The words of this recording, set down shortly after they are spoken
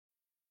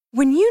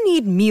When you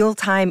need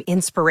mealtime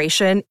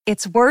inspiration,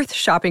 it's worth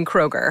shopping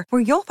Kroger,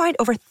 where you'll find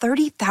over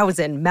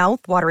 30,000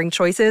 mouth-watering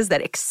choices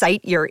that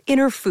excite your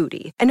inner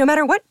foodie. And no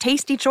matter what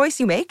tasty choice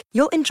you make,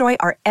 you'll enjoy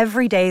our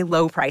everyday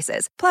low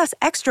prices, plus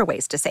extra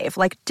ways to save,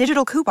 like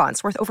digital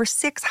coupons worth over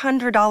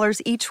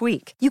 $600 each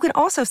week. You can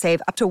also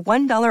save up to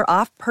 $1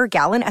 off per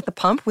gallon at the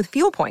pump with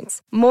fuel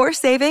points. More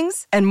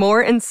savings and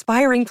more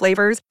inspiring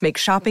flavors make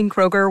shopping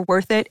Kroger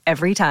worth it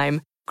every time.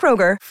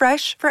 Kroger,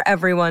 fresh for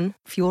everyone.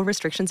 Fuel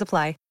restrictions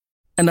apply.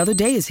 Another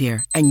day is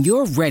here, and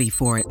you're ready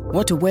for it.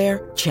 What to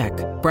wear? Check.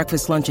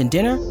 Breakfast, lunch, and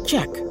dinner?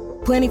 Check.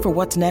 Planning for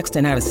what's next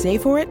and how to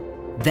save for it?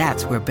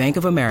 That's where Bank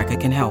of America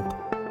can help.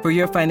 For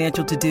your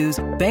financial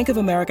to-dos, Bank of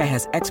America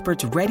has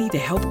experts ready to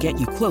help get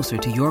you closer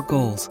to your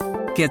goals.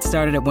 Get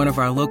started at one of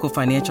our local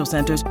financial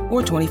centers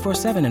or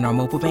 24/7 in our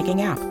mobile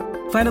banking app.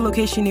 Find a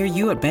location near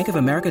you at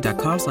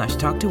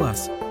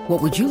bankofamerica.com/talktous.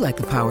 What would you like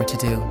the power to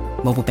do?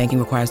 Mobile banking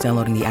requires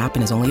downloading the app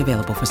and is only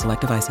available for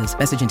select devices.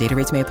 Message and data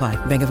rates may apply.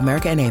 Bank of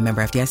America N.A.,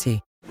 member FDIC.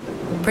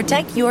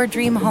 Protect your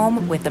dream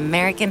home with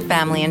American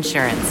Family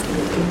Insurance.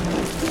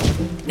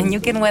 And you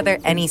can weather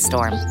any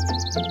storm.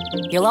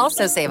 You'll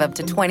also save up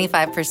to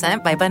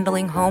 25% by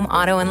bundling home,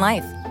 auto, and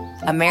life.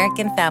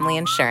 American Family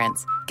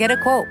Insurance. Get a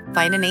quote.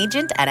 Find an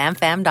agent at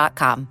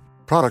amfam.com.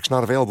 Products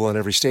not available in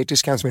every state.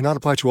 Discounts may not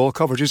apply to all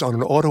coverages on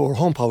an auto or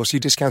home policy.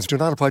 Discounts do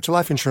not apply to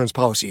life insurance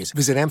policies.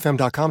 Visit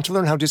amfam.com to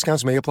learn how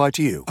discounts may apply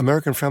to you.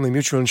 American Family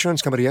Mutual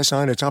Insurance Company, SI,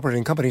 and its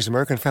operating companies,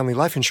 American Family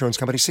Life Insurance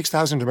Company,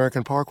 6000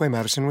 American Parkway,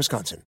 Madison,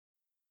 Wisconsin.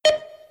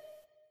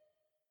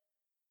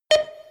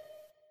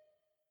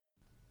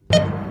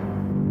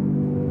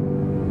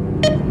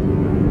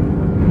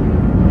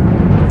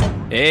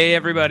 Hey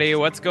everybody,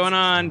 what's going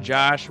on?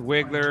 Josh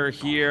Wigler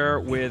here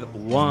with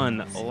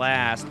one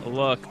last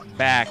look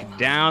back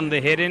down the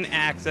hidden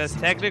access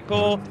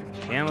technical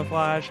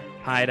camouflage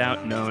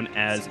hideout known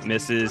as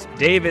Mrs.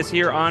 Davis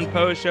here on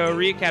Post Show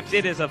Recaps.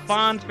 It is a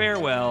fond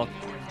farewell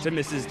to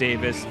Mrs.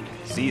 Davis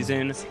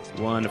Season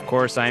 1. Of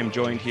course, I am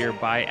joined here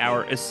by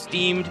our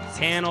esteemed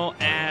panel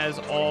as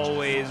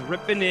always,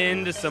 ripping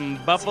into some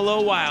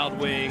Buffalo Wild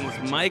Wings.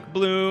 Mike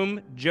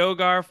Bloom, Joe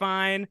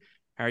Garfine.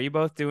 How are you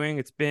both doing?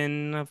 It's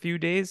been a few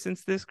days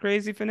since this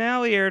crazy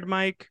finale aired,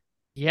 Mike.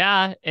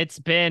 Yeah, it's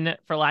been,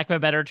 for lack of a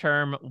better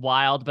term,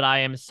 wild, but I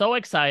am so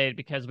excited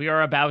because we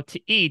are about to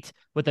eat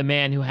with a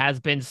man who has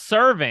been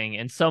serving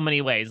in so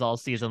many ways all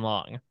season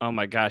long. Oh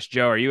my gosh,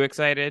 Joe, are you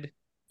excited?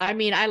 I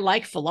mean, I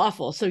like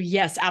falafel, so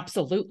yes,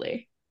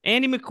 absolutely.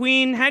 Andy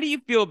McQueen, how do you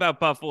feel about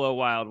Buffalo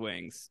Wild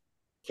Wings?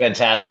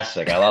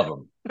 Fantastic. I love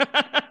them.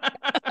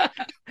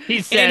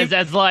 He says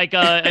as like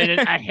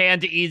a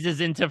hand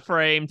eases into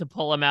frame to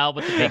pull him out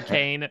with the big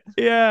cane.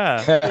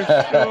 Yeah,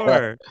 for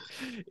sure.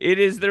 It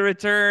is the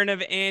return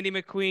of Andy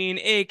McQueen,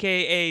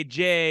 a.k.a.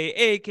 Jay,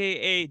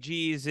 a.k.a.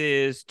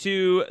 Jesus,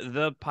 to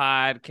the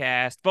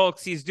podcast.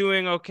 Folks, he's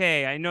doing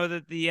okay. I know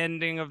that the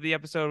ending of the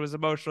episode was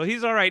emotional.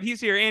 He's all right.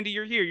 He's here. Andy,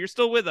 you're here. You're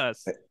still with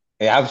us.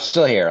 Yeah, I'm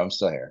still here.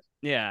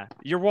 Yeah,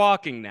 you're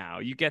walking now.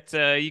 You get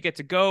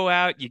to go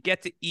out. You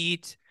get to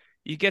eat.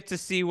 You get to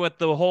see what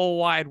the whole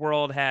wide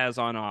world has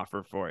on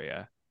offer for you.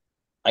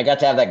 I got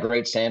to have that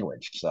great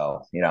sandwich,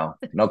 so,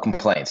 no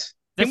complaints.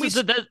 This was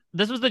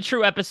the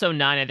true episode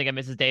 9, I think, of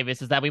Mrs.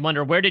 Davis, is that we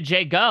wonder, where did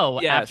Jay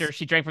go after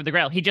she drank from the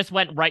grail? He just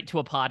went right to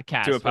a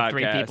podcast with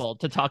 3 people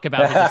to talk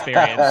about his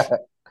experience.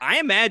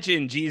 I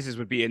imagine Jesus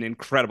would be an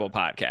incredible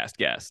podcast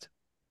guest.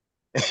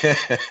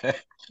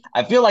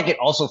 I feel like it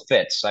also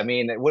fits. I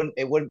mean, it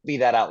wouldn't be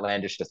that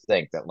outlandish to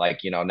think that,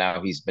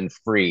 now he's been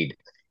freed.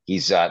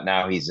 He's doing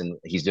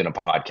a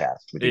podcast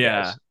with you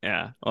guys.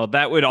 Yeah. Well,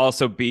 that would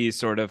also be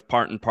sort of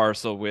part and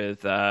parcel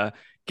with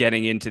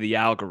getting into the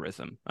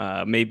algorithm.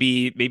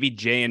 Maybe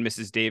Jay and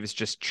Mrs. Davis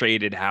just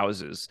traded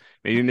houses.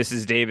 Maybe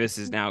Mrs. Davis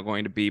is now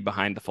going to be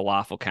behind the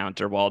falafel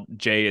counter while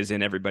Jay is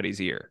in everybody's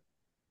ear.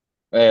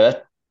 Hey,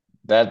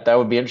 that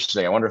would be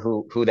interesting. I wonder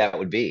who that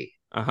would be.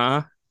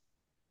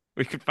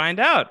 We could find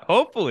out.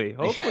 Hopefully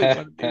one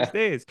of these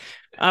days.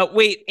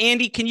 Wait,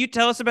 Andy, can you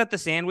tell us about the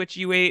sandwich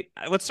you ate?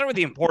 Let's start with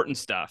the important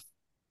stuff.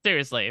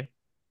 Seriously.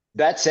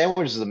 That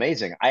sandwich is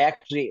amazing. I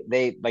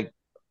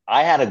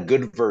had a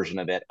good version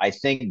of it. I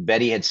think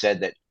Betty had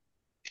said that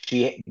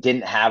she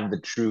didn't have the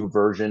true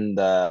version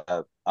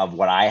of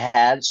what I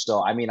had.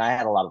 So, I mean, I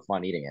had a lot of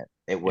fun eating it.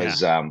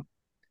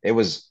 It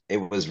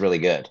was really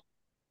good.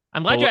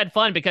 I'm glad you had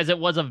fun because it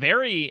was a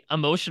very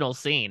emotional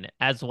scene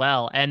as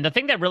well. And the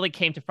thing that really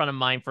came to front of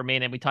mind for me,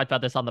 and we talked about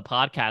this on the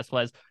podcast,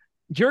 was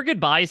your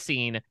goodbye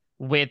scene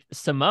with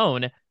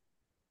Simone.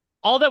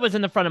 All that was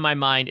in the front of my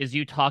mind is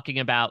you talking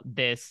about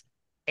this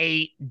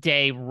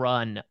 8-day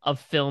run of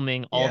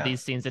filming all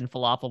these scenes in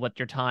falafel with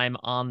your time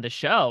on the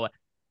show.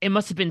 It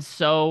must have been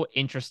so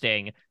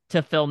interesting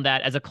to film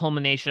that as a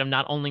culmination of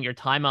not only your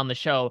time on the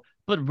show,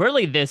 but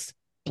really this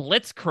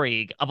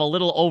blitzkrieg of a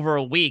little over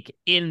a week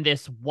in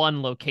this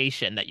one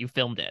location that you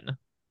filmed in.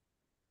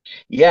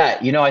 Yeah,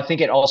 I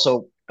think it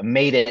also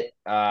made it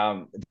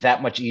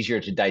that much easier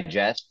to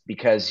digest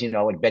because,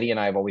 like Betty and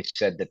I have always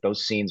said that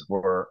those scenes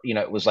were,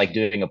 it was like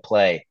doing a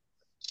play.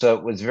 So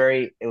it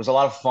was a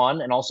lot of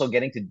fun, and also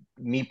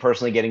me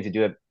personally getting to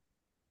do it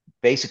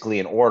basically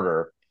in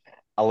order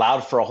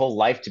allowed for a whole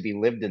life to be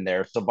lived in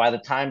there. So by the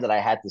time that I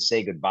had to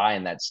say goodbye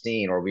in that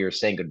scene, or we were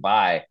saying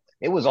goodbye,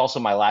 it was also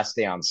my last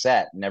day on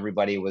set, and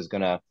everybody was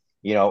gonna,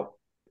 you know,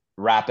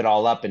 wrap it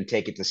all up and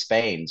take it to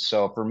Spain.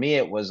 So for me,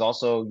 it was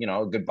also,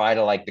 goodbye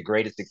to like the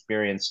greatest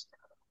experience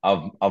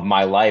of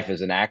my life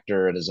as an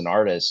actor and as an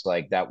artist.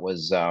 Like that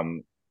was,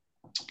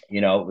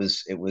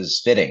 it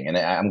was fitting, and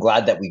I'm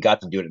glad that we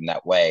got to do it in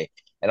that way.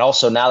 And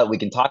also now that we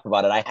can talk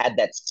about it, I had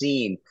that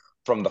scene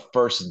from the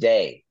first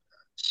day,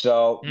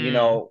 so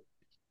Mm.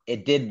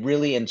 it did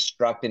really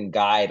instruct and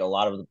guide a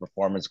lot of the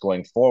performance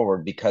going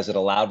forward, because it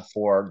allowed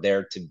for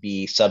there to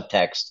be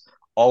subtext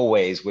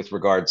always with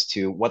regards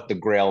to what the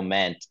Grail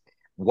meant,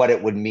 what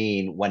it would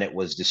mean when it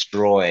was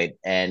destroyed,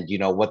 and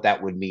what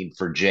that would mean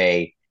for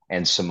Jay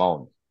and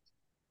Simone.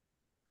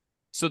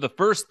 So the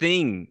first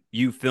thing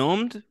you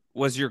filmed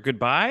was your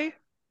goodbye?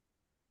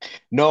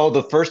 No,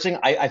 the first thing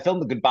I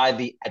filmed the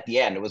goodbye at the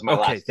end. It was my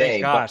Okay, last thank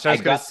day, but gosh. I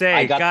was gonna I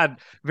say, got God,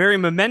 very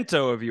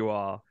memento of you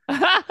all.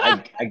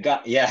 I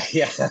got yeah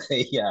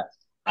yeah.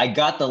 I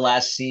got the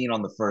last scene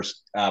on the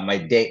first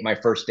my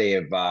first day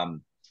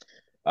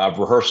of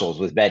rehearsals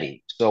with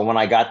Betty. So when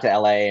I got to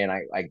LA, and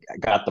I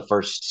got the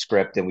first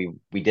script, and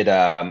we did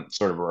a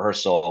sort of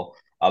rehearsal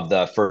of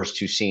the first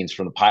two scenes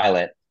from the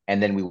pilot,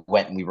 and then we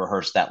went and we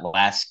rehearsed that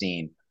last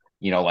scene,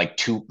 like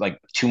 2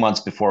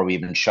 months before we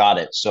even shot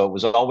it. So it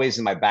was always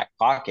in my back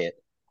pocket,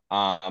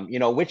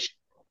 which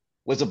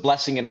was a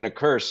blessing and a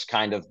curse,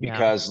 kind of, Yeah.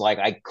 because like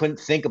I couldn't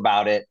think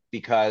about it,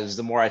 because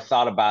the more I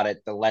thought about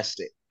it, the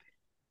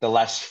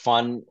less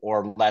fun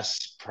or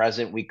less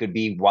present we could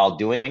be while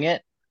doing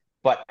it.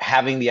 But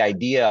having the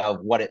idea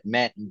of what it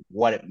meant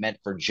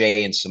for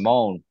Jay and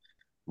Simone,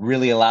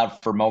 really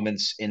allowed for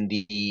moments in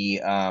the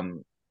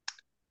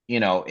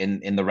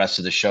in the rest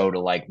of the show to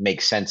like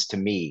make sense to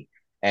me,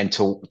 and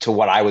to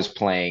what I was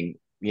playing.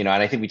 And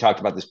I think we talked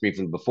about this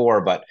briefly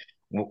before, but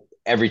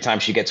every time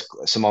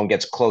Simone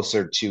gets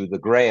closer to the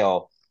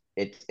Grail,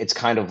 it's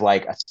kind of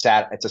like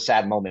it's a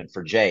sad moment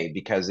for Jay,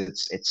 because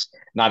it's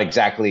not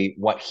exactly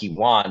what he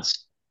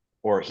wants,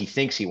 or he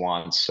thinks he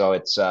wants. So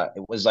it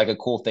was like a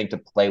cool thing to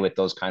play with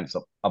those kinds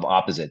of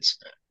opposites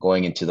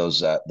going into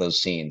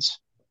those scenes.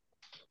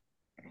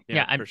 Yeah,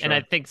 Yeah, for and I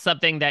sure. think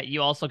something that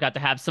you also got to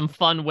have some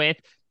fun with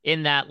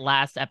in that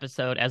last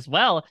episode as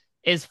well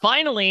is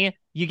finally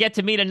you get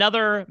to meet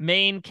another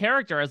main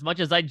character. As much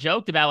as I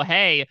joked about,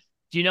 hey,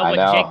 do you know I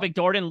what Jake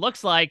know. McDordan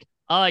looks like?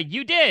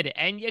 You did,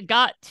 and you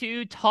got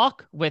to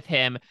talk with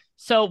him.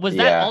 So was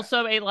that Yeah.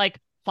 also a like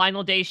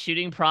final day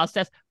shooting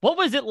process? What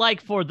was it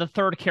like for the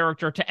third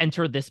character to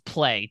enter this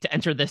play, to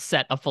enter this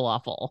set of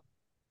falafel?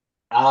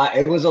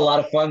 It was a lot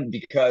of fun,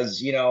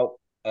 because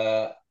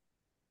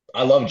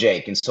I love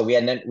Jake, and so we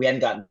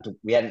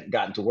hadn't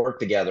gotten to work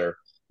together.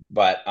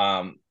 But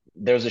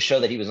there was a show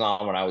that he was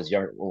on when I was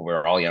young, when we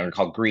were all young,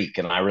 called Greek,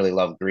 and I really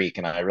love Greek,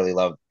 and I really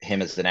love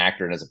him as an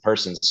actor and as a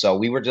person. So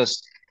we were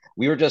just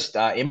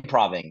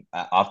improvising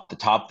off the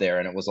top there,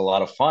 and it was a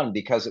lot of fun,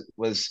 because it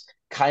was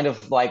kind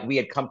of like we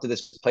had come to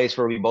this place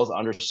where we both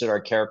understood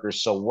our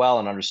characters so well,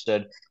 and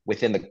understood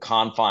within the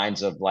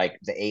confines of like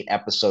the 8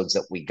 episodes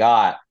that we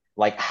got,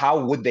 like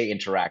how would they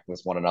interact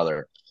with one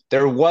another.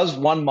 There was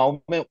one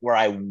moment where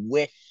I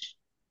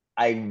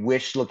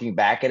wish looking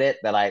back at it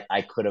that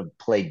I could have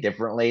played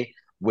differently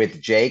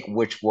with Jake,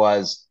 which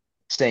was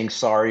saying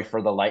sorry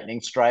for the lightning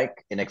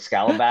strike in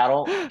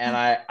Excalibur. And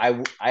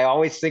I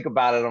always think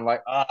about it. I'm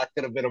like, oh, that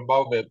could have been a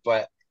moment,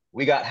 but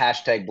we got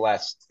hashtag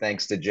blessed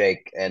thanks to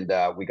Jake, and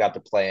we got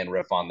to play and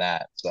riff on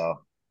that.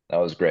 So that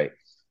was great.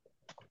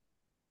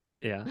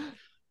 Yeah.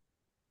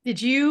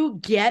 Did you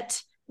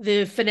get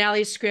the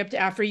finale script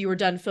after you were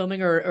done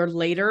filming, or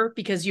later,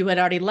 because you had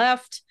already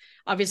left?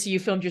 Obviously, you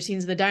filmed your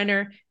scenes in the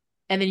diner,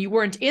 and then you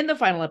weren't in the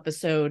final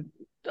episode,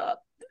 uh,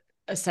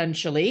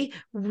 essentially.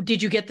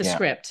 Did you get the Yeah.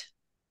 script?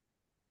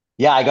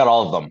 Yeah, I got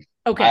all of them.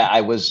 I, Okay.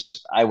 I was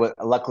I was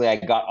luckily I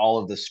got all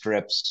of the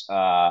strips.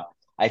 I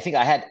think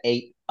I had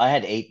eight. I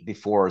had eight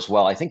before as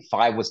well. I think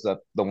five was the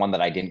one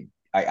that I didn't.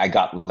 I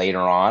got later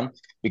on,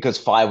 because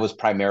five was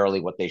primarily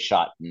what they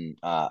shot in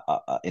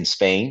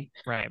Spain.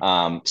 Right.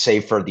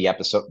 Save for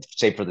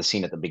the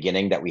scene at the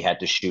beginning that we had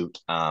to shoot,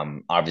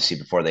 obviously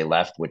before they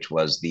left, which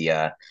was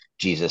the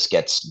Jesus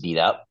gets beat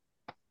up.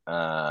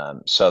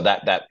 So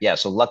that yeah.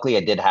 So luckily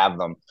I did have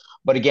them,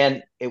 but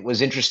again, it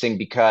was interesting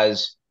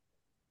because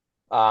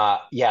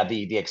yeah,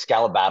 the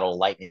Excalibur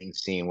lightning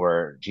scene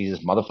where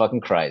Jesus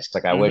motherfucking Christ,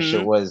 like I wish it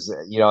Mm-hmm. was,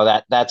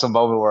 that's a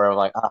moment where I'm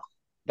like, oh,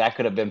 that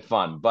could have been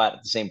fun. But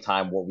at the same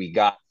time, what we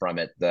got from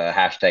it, the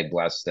hashtag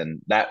blessed,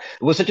 and that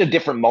it was such a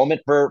different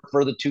moment for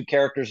the two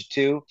characters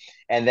too.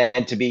 And then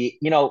to be,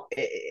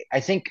 I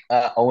think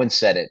Owen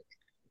said it.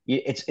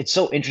 It's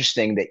so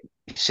interesting that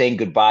saying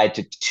goodbye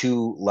to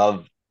two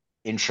love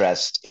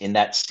interests in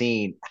that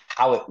scene,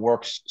 how it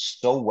works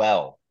so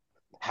well,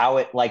 how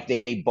it like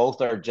they both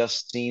are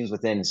just scenes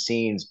within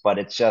scenes, but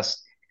it's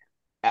just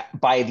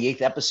by the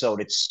 8th episode,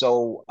 it's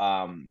so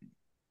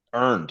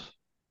earned.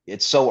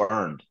 It's so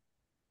earned.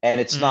 and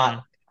it's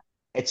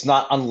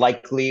not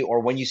unlikely. Or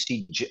when you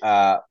see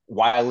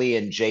Wiley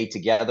and Jay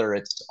together,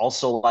 it's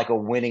also like a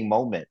winning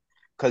moment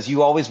because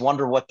you always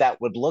wonder what that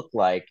would look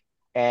like.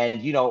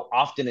 And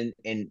often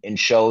in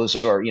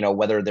shows, or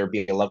whether there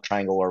be a love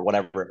triangle or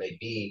whatever it may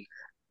be,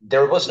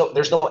 there's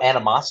no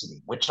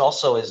animosity, which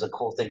also is a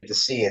cool thing to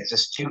see. It's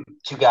just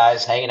two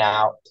guys hanging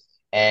out,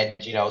 and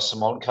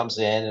Simone comes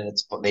in, and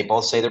they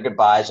both say their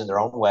goodbyes in their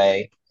own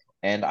way.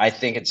 And I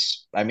think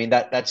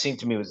that scene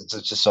to me it's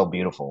just so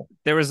beautiful.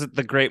 There was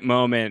the great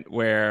moment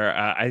where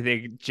I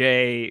think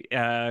Jay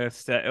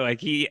said,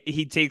 like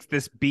he takes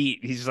this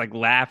beat. He's just like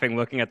laughing,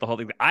 looking at the whole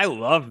thing. I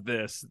love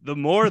this. The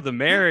more, the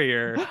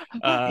merrier.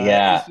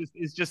 Yeah.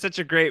 It's just such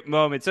a great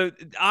moment. So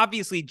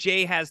obviously,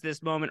 Jay has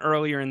this moment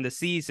earlier in the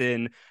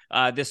season.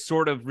 This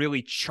sort of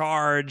really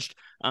charged,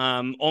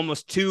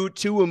 almost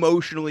too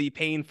emotionally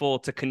painful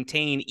to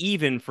contain,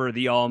 even for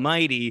the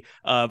Almighty.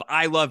 Of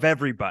 "I love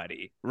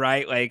everybody,"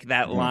 right? Like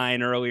that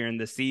line earlier in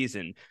the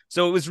season.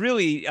 So it was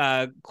really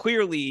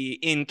clearly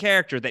in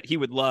character that he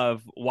would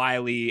love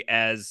Wiley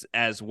as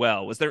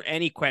well. Was there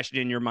any question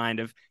in your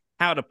mind of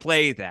how to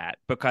play that?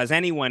 Because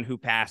anyone who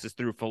passes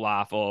through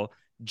Falafel,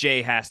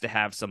 Jay has to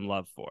have some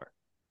love for.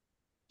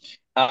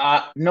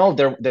 No,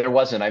 there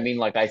wasn't. I mean,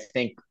 like I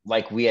think,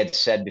 like we had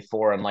said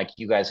before, and like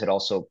you guys had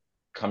also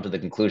come to the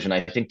conclusion.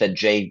 I think that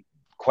Jay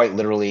quite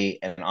literally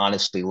and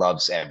honestly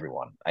loves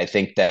everyone. I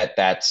think that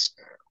that's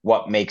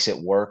what makes it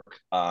work.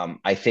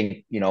 I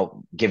think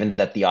given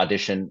that the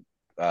audition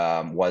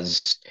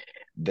was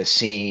the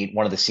scene,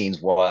 one of the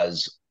scenes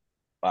was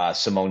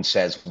Simone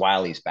says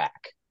Wiley's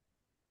back,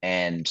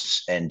 and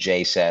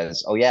Jay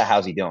says, "Oh yeah,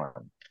 how's he doing?"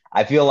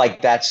 I feel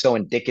like that's so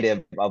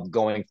indicative of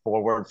going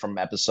forward from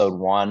episode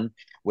one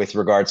with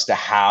regards to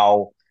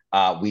how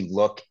we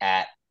look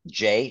at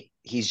Jay.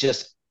 He's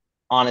just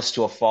honest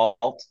to a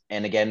fault,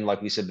 and again,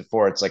 like we said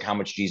before, it's like how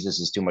much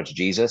Jesus is too much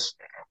Jesus.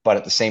 But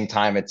at the same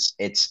time, it's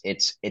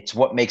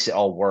what makes it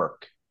all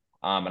work.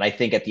 And I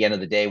think at the end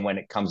of the day, when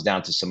it comes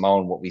down to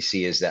Simone, what we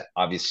see is that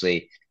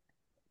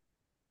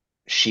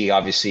she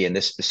obviously in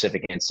this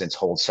specific instance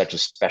holds such a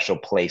special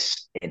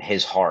place in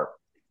his heart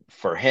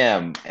for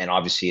him, and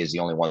obviously is the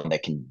only one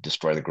that can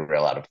destroy the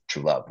grill out of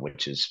true love,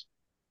 which is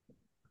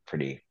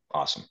pretty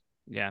awesome.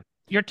 Yeah.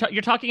 You're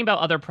talking about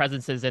other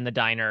presences in the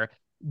diner.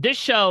 This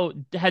show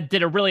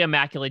did a really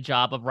immaculate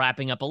job of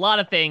wrapping up a lot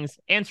of things,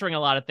 answering a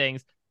lot of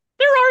things.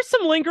 There are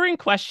some lingering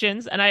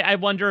questions, and I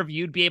wonder if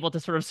you'd be able to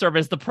sort of serve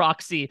as the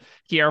proxy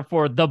here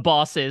for the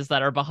bosses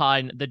that are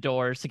behind the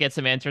doors to get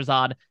some answers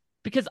on,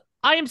 because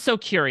I am so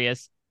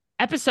curious.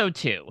 Episode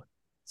 2,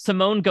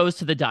 Simone goes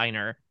to the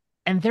diner,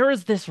 and there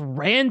is this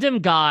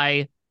random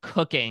guy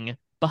cooking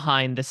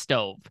behind the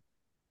stove.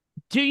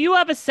 Do you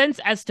have a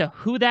sense as to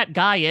who that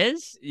guy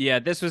is? Yeah,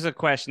 this was a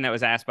question that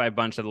was asked by a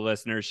bunch of the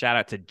listeners. Shout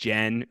out to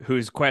Jen,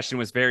 whose question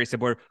was very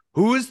similar.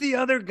 Who is the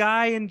other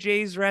guy in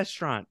Jay's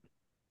restaurant?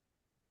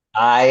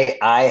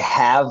 I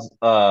have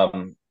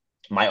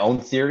my own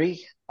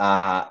theory.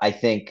 I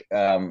think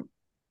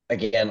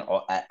again,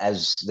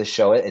 as the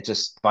show, it's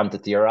just fun to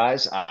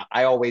theorize.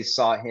 I always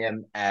saw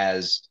him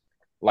as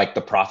like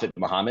the Prophet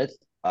Muhammad.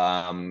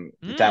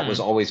 That was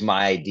always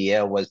my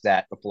idea, was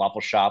that the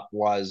falafel shop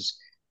was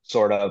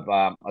sort of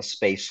a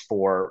space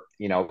for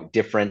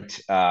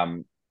different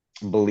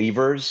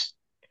believers,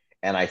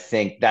 and I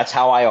think that's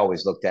how I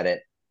always looked at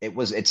it.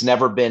 It's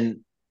never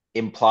been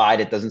implied.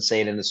 It doesn't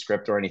say it in the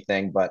script or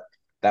anything, but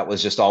that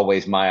was just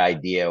always my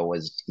idea.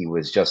 Was he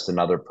was just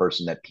another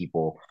person that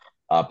people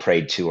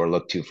prayed to or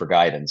looked to for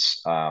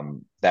guidance.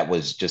 That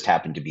was just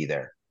happened to be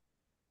there.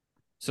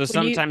 So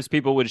sometimes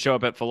people would show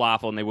up at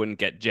falafel and they wouldn't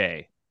get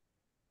Jay.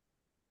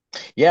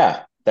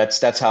 Yeah,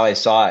 that's how I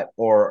saw it.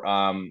 Or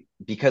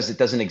because it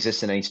doesn't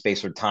exist in any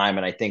space or time.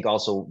 And I think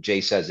also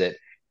Jay says it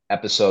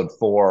episode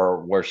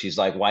 4, where she's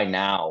like, "Why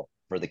now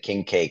for the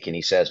king cake?" And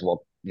he says,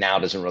 "Well, now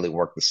doesn't really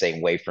work the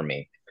same way for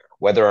me."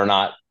 Whether or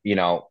not,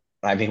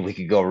 I mean, we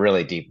could go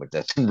really deep with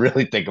this and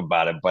really think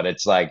about it, but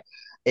it's like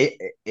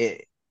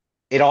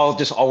it all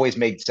just always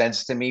made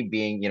sense to me,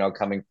 being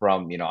coming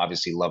from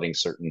obviously loving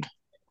certain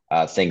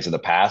things in the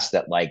past,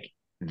 that like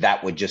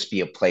that would just be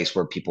a place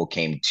where people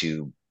came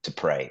to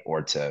pray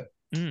or to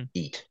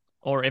eat.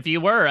 Or if you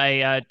were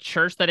a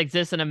church that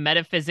exists in a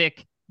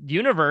metaphysic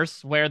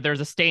universe where there's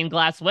a stained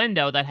glass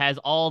window that has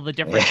all the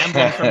different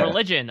emblems from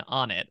religion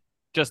on it.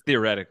 Just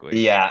theoretically.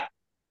 Yeah.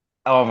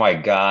 Oh my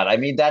God. I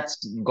mean,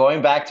 that's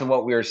going back to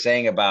what we were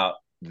saying about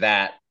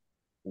that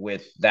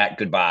with that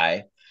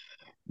goodbye.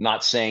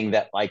 Not saying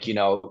that, like,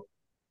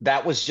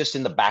 that was just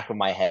in the back of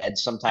my head.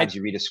 Sometimes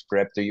you read a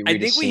script or you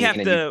read a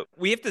scene.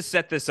 We have to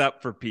set this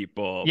up for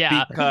people.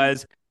 Yeah.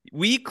 Because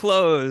we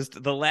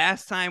closed the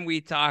last time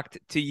we talked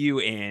to you,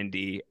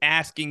 Andy,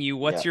 asking you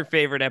what's your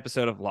favorite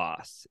episode of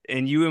Lost.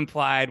 And you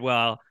implied,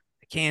 well,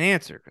 I can't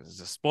answer because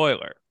it's a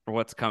spoiler for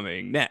what's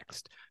coming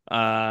next.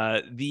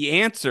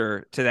 The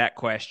answer to that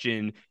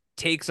question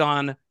takes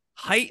on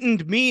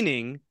heightened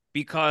meaning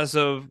because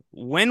of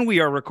when we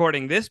are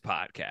recording this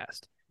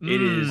podcast.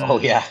 It is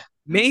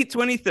May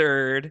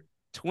 23rd,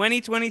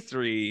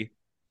 2023,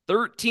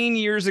 13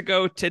 years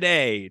ago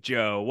today,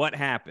 Joe, what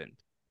happened?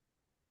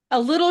 A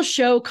little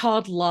show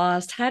called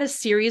Lost had a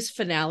series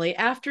finale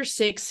after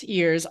 6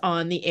 years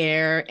on the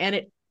air, and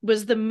it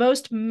was the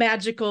most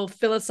magical,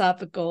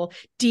 philosophical,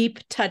 deep,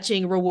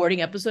 touching,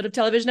 rewarding episode of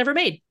television ever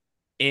made.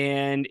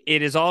 And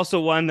it is also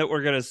one that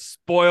we're going to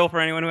spoil for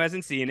anyone who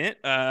hasn't seen it.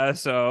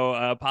 So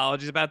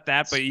apologies about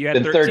that, but you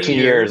had 13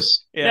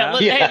 years. Yeah.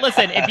 Hey,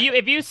 listen,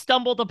 if you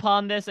stumbled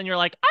upon this and you're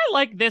like, I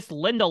like this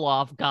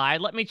Lindelof guy,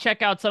 let me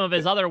check out some of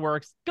his other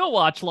works, go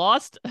watch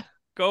Lost.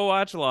 Go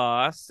watch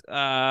Lost.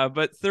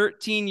 But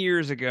 13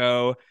 years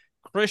ago,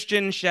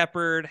 Christian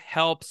Shepherd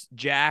helps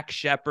Jack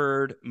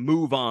Shepherd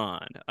move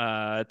on,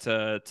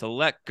 to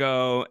let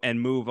go and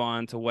move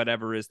on to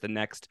whatever is the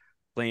next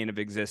plane of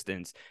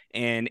existence.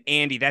 And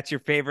Andy, that's your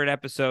favorite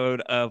episode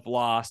of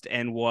Lost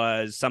and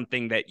was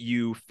something that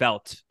you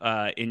felt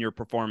in your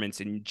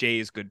performance in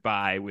Jay's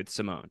goodbye with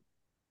Simone.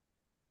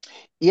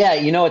 Yeah,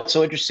 it's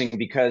so interesting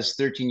because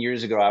 13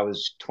 years ago I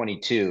was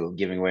 22,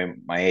 giving away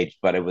my age,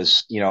 but it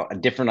was, a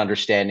different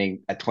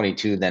understanding at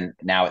 22 than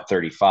now at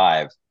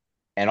 35.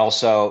 And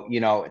also,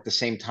 at the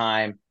same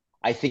time,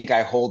 I think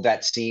I hold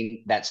that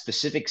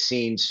specific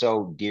scene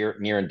so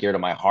near and dear to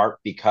my heart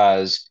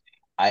because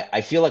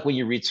I feel like when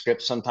you read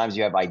scripts, sometimes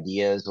you have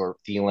ideas or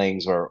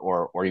feelings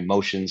or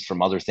emotions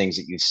from other things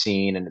that you've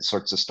seen, and it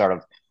sorts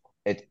to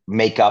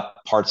make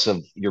up parts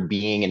of your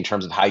being in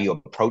terms of how you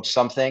approach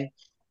something.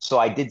 So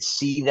I did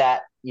see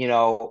that,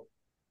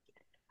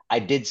 I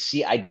did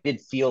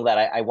feel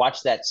that I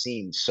watched that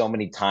scene so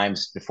many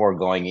times before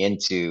going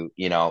into,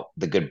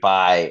 the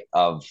goodbye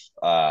of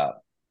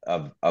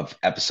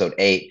episode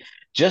 8,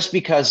 just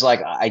because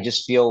like I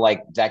just feel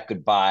like that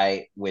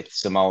goodbye with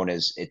Simone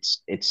it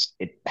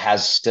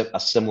has a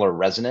similar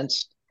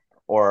resonance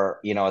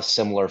or, a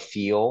similar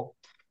feel,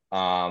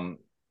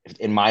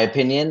 in my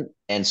opinion.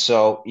 And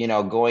so,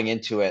 going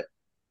into it,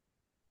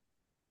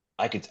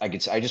 I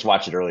just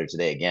watched it earlier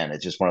today again.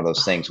 It's just one of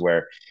those things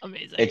where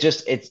amazing.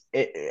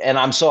 And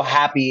I'm so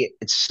happy.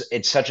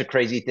 It's such a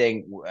crazy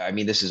thing. I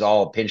mean, this is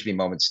all a pinch me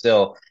moment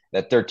still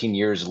that 13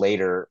 years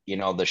later,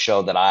 the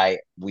show that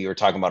we were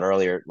talking about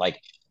earlier, like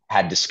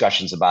had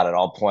discussions about at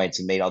all points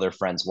and made other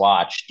friends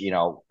watch,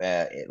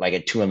 like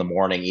at 2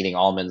 a.m, eating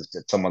almonds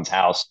at someone's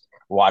house,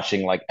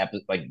 watching like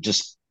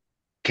just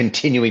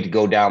continuing to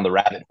go down the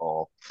rabbit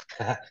hole.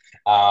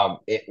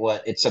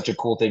 It's such a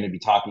cool thing to be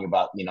talking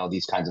about,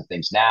 these kinds of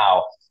things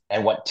now.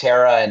 And what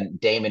Tara and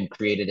Damon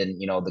created in,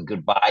 the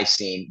goodbye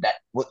scene that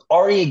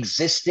already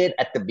existed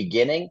at the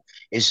beginning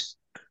is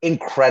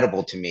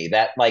incredible to me.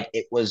 That like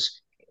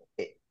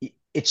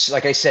it's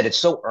like I said, it's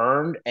so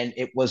earned, and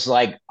it was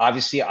like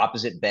obviously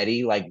opposite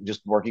Betty, like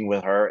just working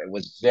with her, it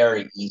was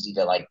very easy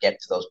to like get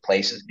to those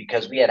places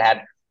because we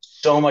had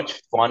so much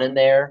fun in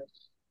there.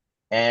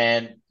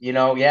 And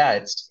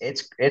yeah,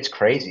 it's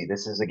crazy.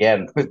 This is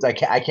again,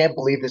 I can't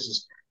believe this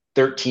is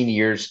 13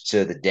 years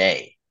to the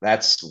day.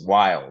 That's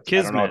wild.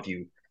 Kismet. I don't know if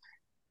you.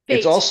 Fate.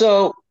 It's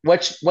also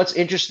what's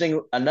interesting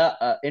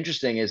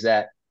is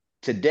that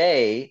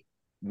today,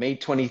 May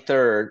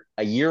 23rd,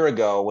 a year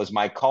ago, was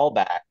my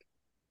callback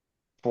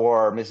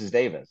for Mrs.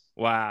 Davis.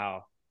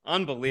 Wow.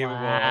 Unbelievable.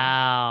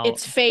 Wow.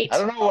 It's fate. I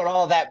don't know what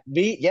all that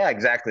means. Yeah,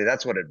 exactly.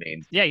 That's what it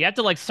means. Yeah, you have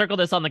to like circle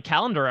this on the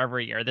calendar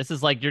every year. This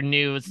is like your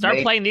new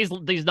playing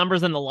these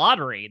numbers in the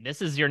lottery.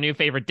 This is your new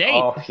favorite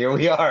date. Oh, here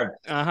we are.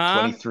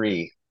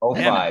 23,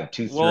 05,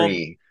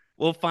 23.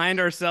 We'll find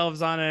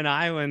ourselves on an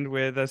island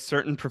with a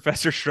certain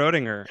Professor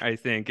Schrodinger, I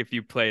think, if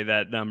you play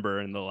that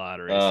number in the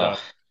lottery. So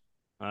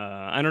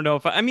I don't know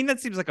I mean, that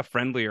seems like a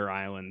friendlier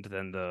island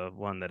than the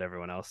one that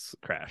everyone else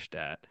crashed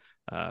at,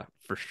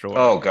 for sure.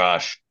 Oh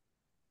gosh.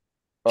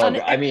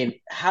 I mean,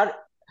 how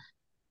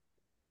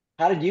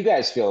did you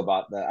guys feel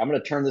about that? I'm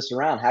going to turn this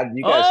around. How did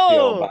you guys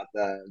feel about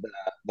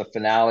the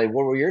finale?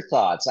 What were your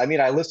thoughts? I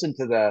mean, I listened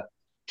to the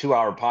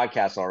 2-hour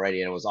podcast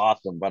already, and it was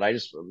awesome. But I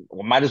just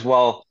might as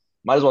well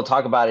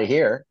talk about it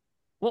here.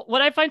 Well,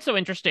 what I find so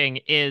interesting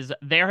is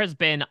there has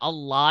been a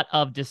lot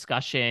of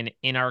discussion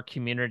in our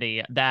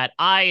community that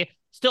I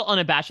still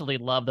unabashedly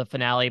love the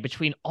finale,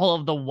 between all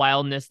of the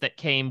wildness that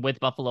came with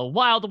Buffalo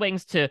Wild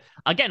Wings to,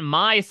 again,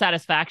 my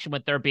satisfaction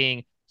with there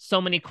being so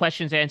many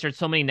questions answered,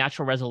 so many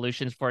natural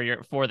resolutions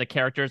for the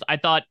characters. I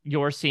thought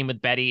your scene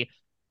with Betty,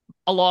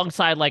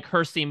 alongside like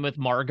her scene with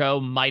Margot,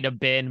 might have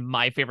been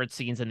my favorite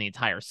scenes in the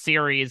entire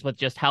series, with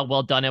just how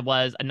well done it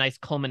was. A nice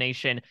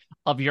culmination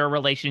of your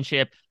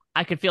relationship.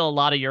 I could feel a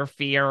lot of your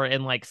fear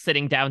in like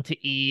sitting down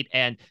to eat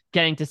and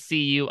getting to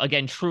see you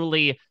again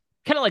truly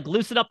kind of like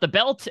loosen up the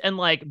belt and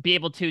like be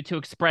able to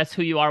express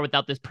who you are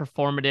without this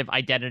performative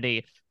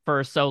identity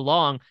for so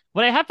long.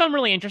 What I have found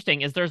really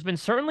interesting is there's been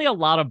certainly a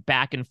lot of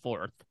back and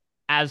forth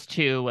as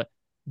to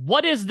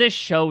what is this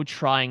show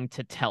trying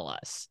to tell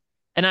us.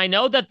 And I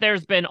know that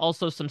there's been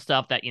also some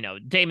stuff that,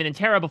 Damon and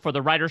Tara before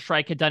the writer's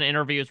strike had done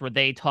interviews where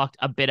they talked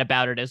a bit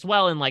about it as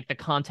well in like the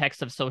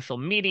context of social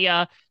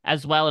media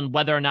as well, and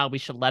whether or not we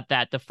should let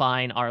that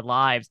define our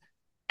lives.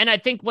 And I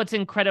think what's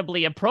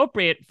incredibly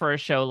appropriate for a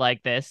show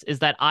like this is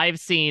that I've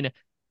seen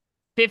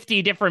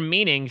 50 different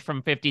meanings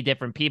from 50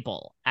 different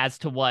people as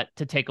to what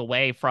to take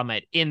away from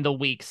it in the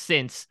week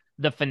since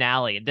the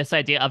finale. This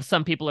idea of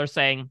some people are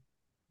saying,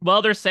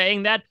 well, they're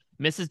saying that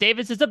Mrs.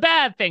 Davis is a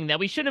bad thing, that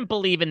we shouldn't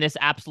believe in this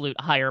absolute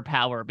higher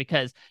power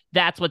because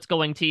that's what's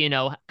going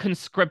to,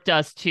 conscript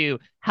us to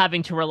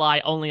having to rely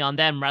only on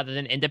them rather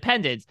than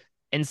independence.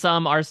 And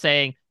some are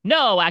saying,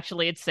 no,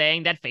 actually, it's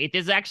saying that faith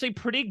is actually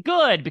pretty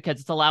good because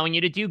it's allowing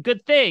you to do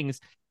good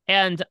things.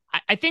 And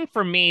I think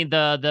for me,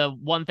 the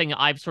one thing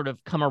I've sort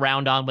of come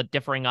around on with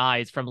differing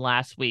eyes from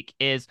last week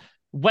is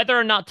whether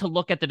or not to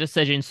look at the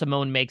decision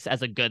Simone makes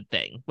as a good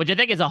thing, which I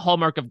think is a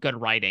hallmark of good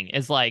writing,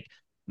 is like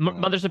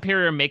Mother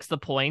Superior makes the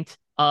point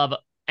of,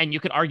 and you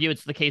could argue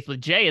it's the case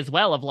with Jay as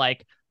well, of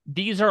like,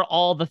 these are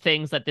all the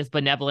things that this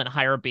benevolent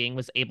higher being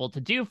was able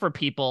to do for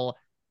people.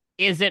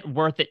 Is it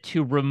worth it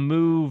to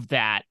remove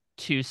that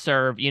to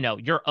serve,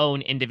 your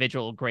own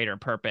individual greater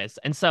purpose?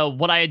 And so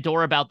what I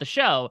adore about the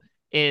show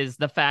is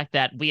the fact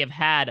that we have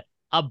had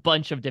a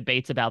bunch of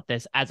debates about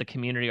this as a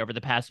community over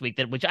the past week,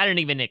 which I didn't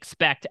even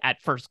expect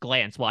at first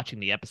glance watching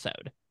the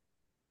episode.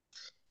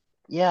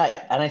 Yeah,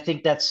 and I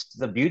think that's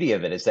the beauty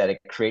of it, is that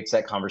it creates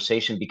that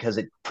conversation because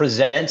it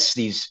presents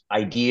these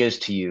ideas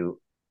to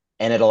you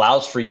and it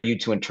allows for you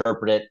to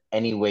interpret it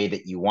any way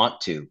that you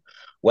want to,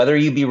 whether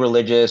you be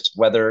religious,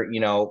 whether,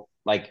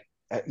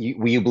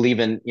 you believe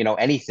in,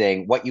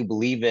 anything. What you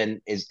believe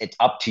in is, it's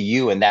up to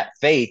you, and that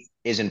faith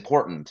is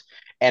important.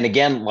 And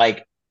again,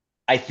 like,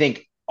 I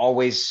think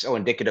always so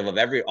indicative of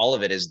all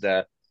of it is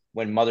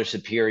when Mother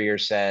Superior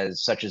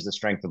says, such is the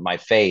strength of my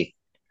faith.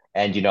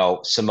 And,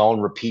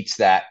 Simone repeats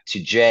that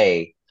to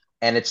Jay.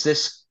 And it's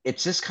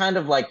this kind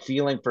of like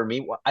feeling for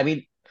me. I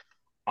mean,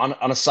 on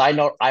a side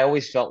note, I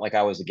always felt like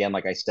I was, again,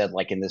 like I said,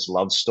 like in this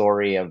love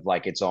story of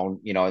like its own,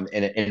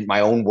 in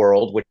my own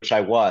world, which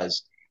I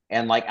was.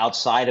 And like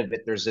outside of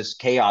it, there's this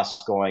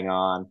chaos going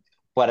on.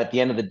 But at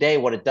the end of the day,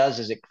 what it does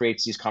is it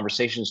creates these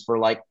conversations for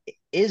like,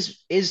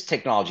 is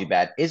technology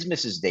bad? Is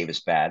Mrs.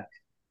 Davis bad?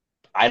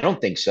 I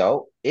don't think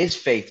so. Is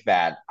faith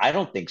bad? I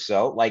don't think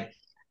so. Like,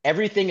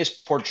 everything is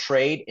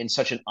portrayed in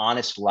such an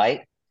honest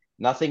light.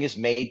 Nothing is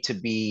made to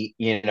be,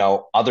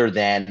 other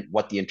than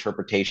what the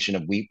interpretation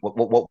of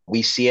what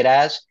we see it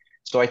as.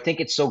 So I think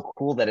it's so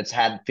cool that it's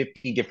had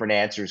 50 different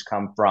answers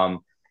come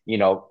from,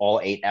 all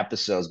 8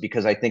 episodes,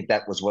 because I think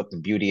that was what the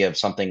beauty of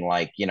something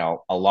like,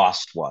 a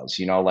Lost was.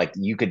 Like,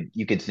 you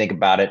could think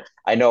about it.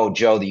 I know,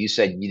 Joe, that you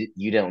said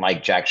you didn't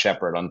like Jack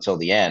Shepherd until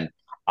the end.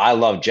 I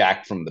love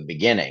Jack from the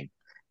beginning,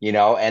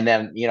 and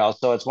then,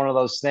 so it's one of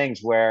those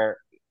things where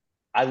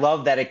I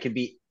love that it could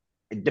be,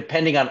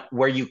 depending on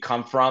where you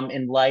come from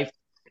in life,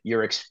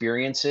 your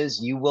experiences,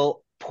 you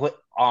will put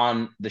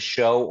on the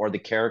show or the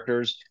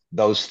characters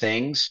those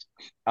things.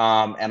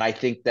 And I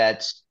think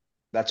that's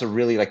a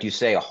really, like you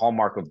say, a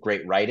hallmark of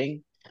great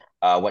writing.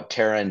 What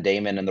Tara and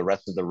Damon and the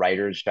rest of the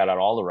writers, shout out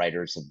all the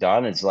writers, have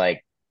done, is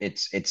like,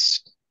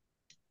 it's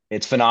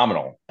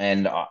phenomenal.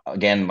 And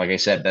again, like I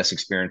said, best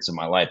experience of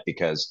my life,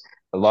 because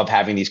I love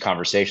having these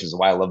conversations.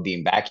 Why I love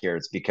being back here,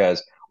 it's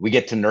because we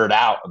get to nerd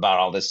out about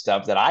all this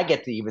stuff that I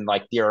get to even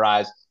like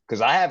theorize, because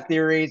I have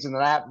theories, and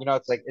then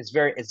it's like,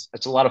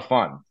 it's a lot of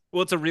fun.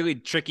 Well, it's a really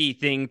tricky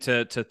thing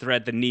to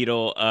thread the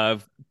needle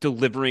of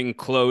delivering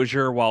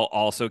closure while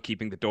also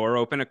keeping the door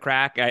open a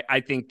crack.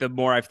 I think the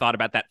more I've thought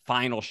about that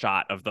final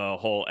shot of the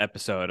whole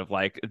episode, of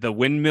like, the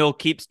windmill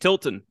keeps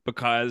tilting,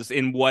 because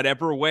in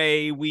whatever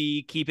way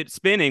we keep it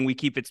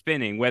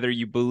spinning, whether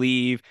you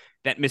believe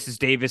that Mrs.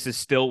 Davis is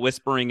still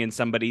whispering in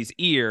somebody's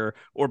ear,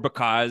 or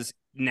because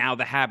now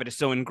the habit is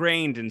so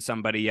ingrained in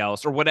somebody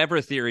else, or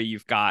whatever theory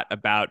you've got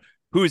about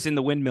who's in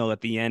the windmill at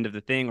the end of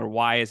the thing, or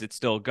why is it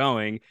still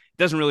going, it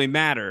doesn't really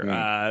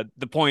matter.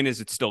 The point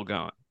is, it's still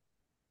going.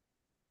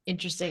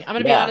 Interesting. I'm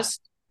going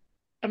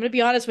to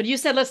be honest. When you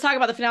said, let's talk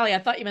about the finale, I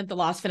thought you meant the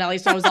Lost finale.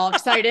 So I was all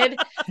excited,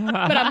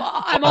 but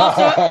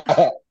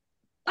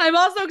I'm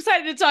also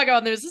excited to talk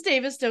about Mrs.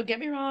 Davis. Don't get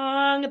me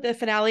wrong. The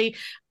finale,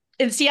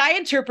 and see, I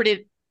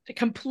interpreted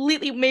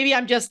completely. Maybe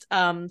I'm just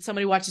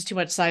somebody who watches too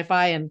much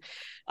sci-fi, and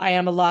I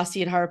am a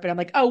Lostie at heart, but I'm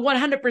like, oh,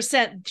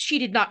 100%. She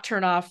did not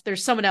turn off.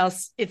 There's someone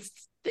else.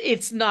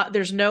 It's not,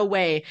 there's no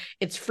way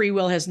its free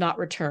will has not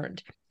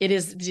returned. It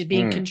is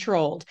being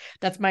controlled.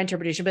 That's my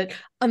interpretation. But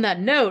on that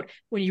note,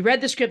 when you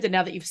read the script and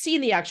now that you've seen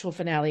the actual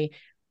finale,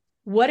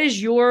 what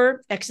is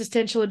your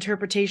existential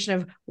interpretation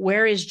of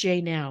where is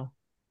Jay now?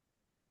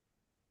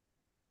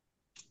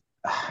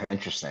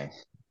 Interesting.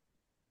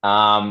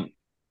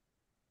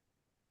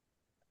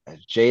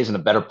 Jay's in a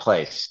better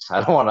place.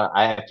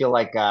 I feel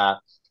like,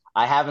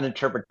 I have an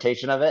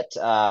interpretation of it.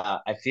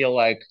 I feel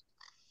like,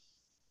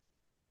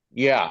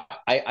 yeah,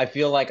 I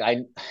feel like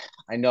I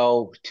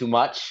know too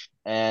much.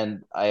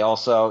 And I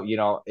also,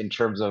 in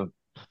terms of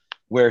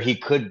where he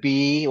could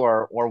be,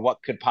 or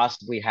what could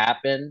possibly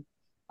happen.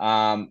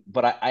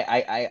 But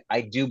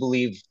I do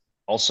believe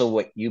also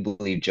what you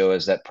believe, Joe,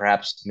 is that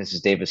perhaps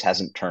Mrs. Davis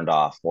hasn't turned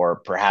off, or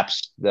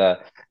perhaps the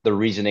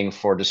reasoning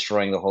for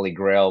destroying the Holy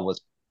Grail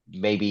was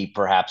maybe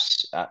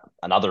perhaps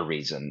another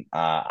reason.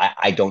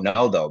 I don't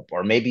know though,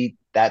 or maybe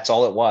that's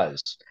all it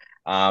was.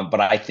 But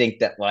I think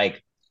that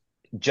like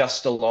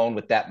just alone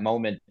with that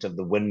moment of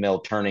the windmill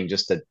turning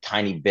just a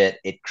tiny bit,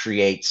 it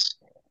creates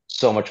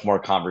so much more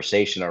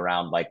conversation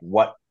around like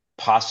what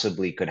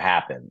possibly could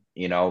happen,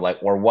 like,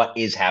 or what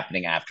is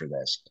happening after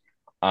this,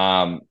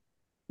 um,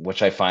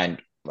 which I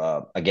find,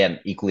 again,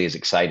 equally as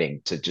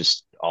exciting to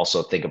just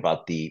also think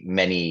about the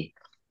many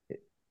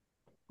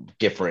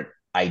different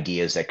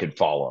ideas that could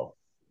follow.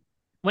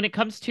 When it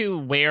comes to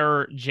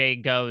where Jay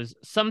goes,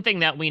 something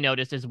that we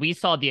noticed is we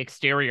saw the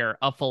exterior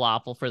of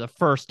Falafel for the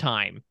first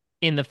time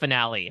in the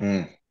finale.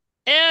 Mm.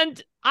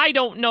 And I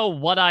don't know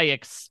what I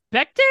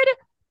expected,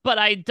 but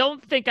I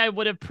don't think I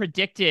would have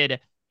predicted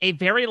a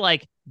very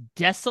like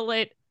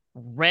desolate,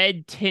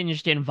 red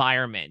tinged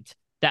environment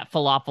that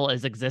Falafel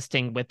is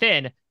existing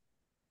within.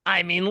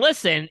 I mean,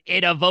 listen,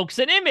 it evokes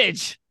an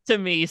image to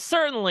me,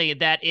 certainly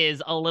that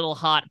is a little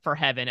hot for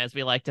heaven, as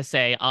we like to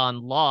say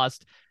on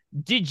Lost.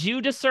 Did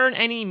you discern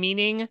any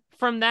meaning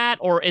from that,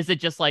 or is it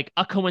just like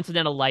a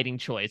coincidental lighting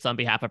choice on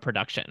behalf of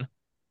production?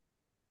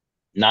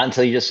 Not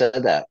until you just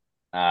said that.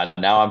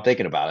 Now I'm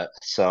thinking about it.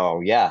 So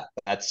yeah,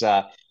 that's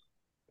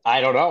I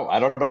don't know. I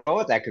don't know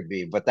what that could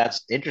be, but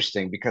that's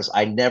interesting because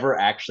I never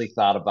actually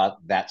thought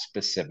about that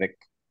specific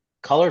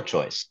color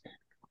choice.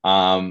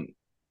 Um,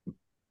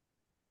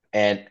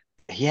 and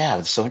yeah,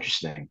 it's so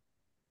interesting.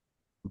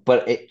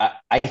 But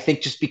I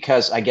think just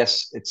because I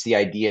guess it's the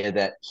idea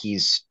that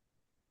he's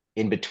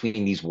in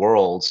between these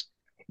worlds,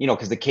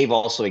 because the cave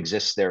also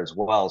exists there as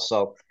well.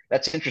 So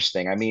that's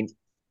interesting. I mean,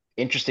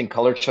 interesting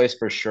color choice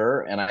for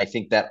sure. And I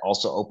think that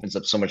also opens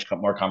up so much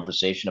more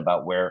conversation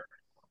about where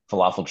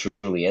falafel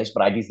truly is.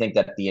 But I do think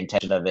that the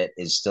intention of it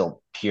is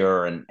still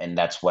pure, and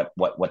that's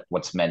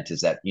what's meant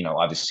is that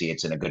obviously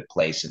it's in a good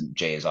place, and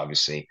Jay is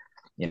obviously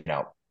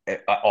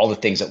all the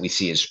things that we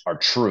see are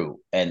true,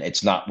 and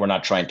we're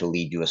not trying to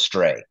lead you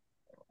astray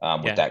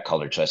with Yeah. that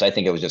color choice. I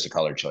think it was just a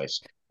color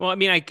choice. Well, I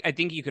mean, I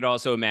think you could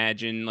also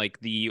imagine like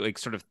the like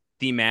sort of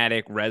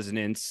thematic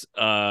resonance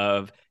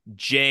of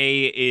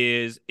Jay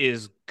is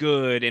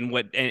good and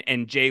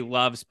and Jay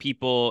loves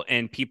people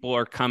and people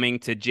are coming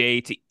to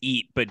Jay to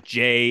eat, but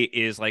Jay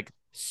is like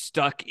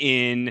stuck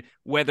in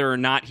whether or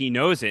not he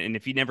knows it. And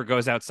if he never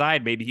goes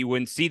outside, maybe he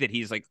wouldn't see that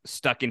he's like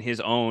stuck in his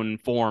own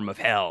form of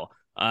hell.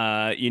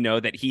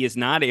 That he is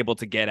not able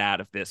to get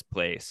out of this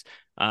place.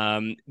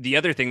 The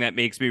other thing that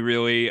makes me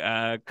really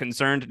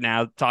concerned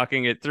now,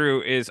 talking it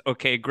through, is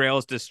okay,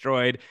 Grail's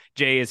destroyed,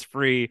 Jay is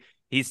free.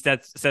 He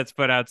sets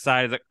foot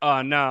outside. He's like,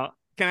 oh no,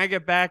 can I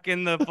get back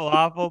in the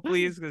falafel,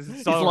 please? Because it's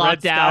He's all red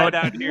locked skied out.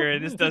 out here,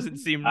 and this doesn't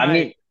seem I right.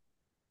 mean,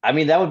 I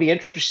mean, that would be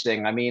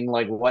interesting. I mean,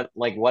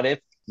 what if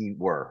he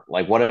were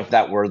like, what if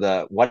that were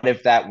the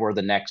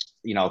next,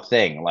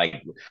 thing?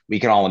 Like, we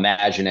can all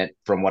imagine it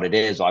from what it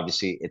is.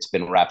 Obviously, it's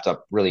been wrapped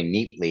up really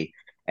neatly,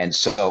 and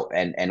so,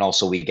 and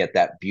also we get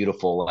that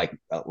beautiful like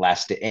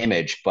last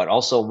image. But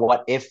also,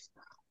 what if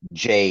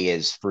Jay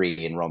is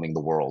free and roaming the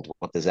world?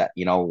 What does that,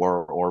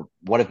 or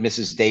what if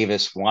Mrs.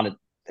 Davis wanted?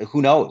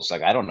 Who knows?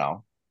 Like, I don't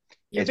know.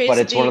 You're But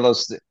it's one of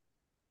basically, those.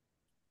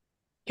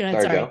 go ahead,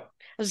 Sorry, sorry. Joe.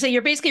 I was gonna say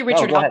you're basically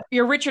No, go ahead.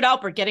 You're Richard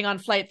Alpert getting on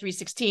flight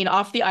 316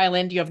 off the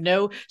island. You have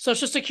no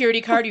social security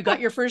card. You got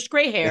your first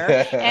gray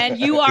hair, and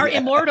you are Yeah.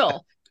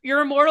 immortal.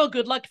 You're immortal.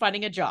 Good luck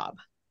finding a job.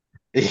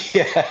 And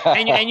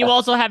you Yeah.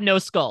 also have no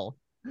skull.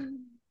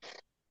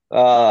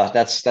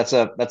 That's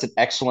an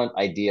excellent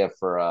idea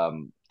for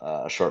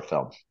a short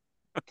film.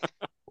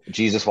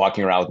 Jesus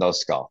walking around with no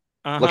skull,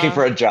 looking Uh-huh.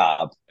 for a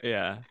job.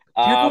 Yeah.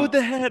 Careful with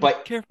Um, the head.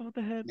 but Careful with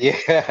the head.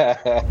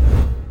 yeah,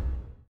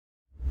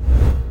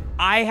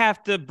 I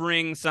have to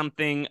bring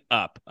something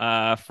up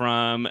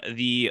from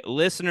the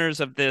listeners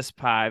of this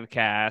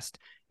podcast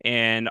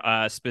and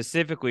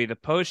specifically the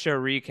post show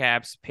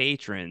recaps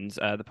patrons,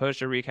 the post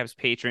show recaps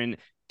patron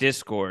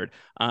Discord.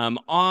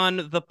 On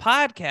the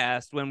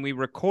podcast, when we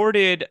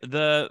recorded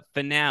the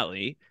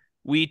finale,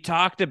 we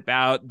talked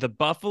about the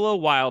Buffalo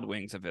Wild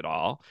Wings of it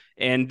all,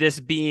 and this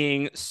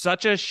being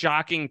such a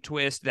shocking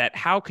twist that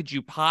how could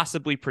you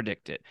possibly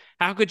predict it?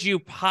 How could you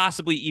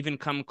possibly even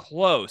come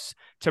close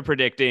to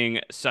predicting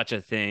such a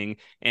thing?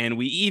 And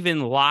we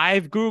even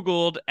live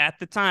Googled at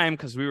the time,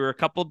 because we were a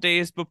couple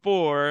days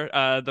before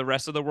the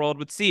rest of the world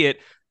would see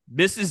it,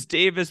 Mrs.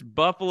 Davis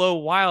Buffalo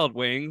Wild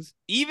Wings.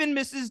 Even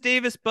Mrs.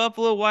 Davis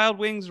Buffalo Wild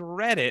Wings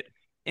Reddit,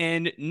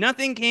 and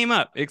nothing came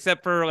up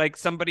except for like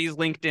somebody's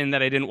LinkedIn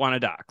that I didn't want to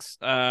dox.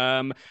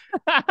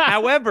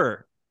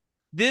 However,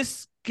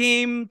 this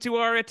came to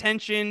our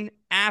attention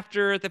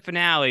after the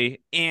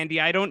finale. Andy,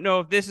 I don't know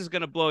if this is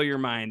going to blow your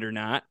mind or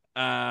not.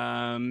 He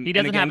And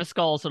doesn't have again, a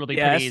skull, so it'll be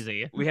pretty yes,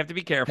 easy. we have to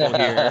be careful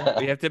here.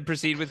 We have to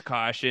proceed with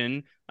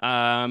caution.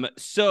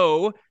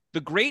 So the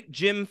great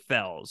Jim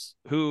Fells,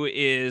 who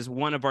is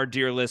one of our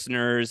dear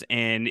listeners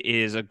and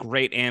is a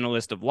great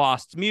analyst of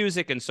Lost's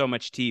music and so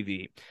much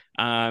TV,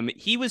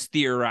 he was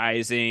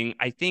theorizing,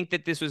 I think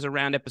that this was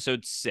around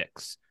episode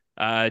 6.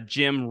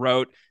 Jim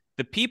wrote,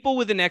 the people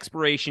with an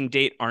expiration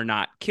date are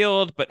not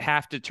killed, but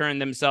have to turn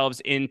themselves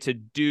into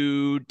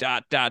do ...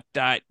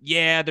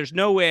 Yeah, there's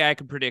no way I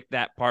can predict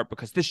that part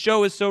because the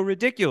show is so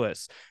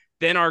ridiculous.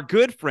 Then our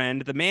good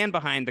friend, the man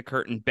behind the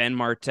curtain, Ben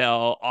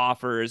Martell,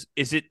 offers,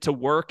 is it to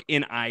work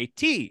in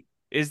IT?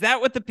 Is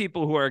that what the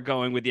people who are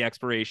going with the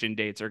expiration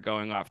dates are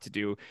going off to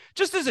do?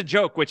 Just as a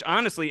joke, which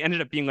honestly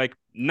ended up being like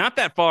not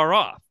that far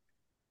off.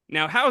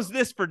 Now, how's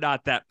this for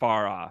not that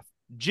far off?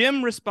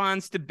 Jim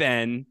responds to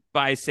Ben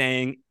by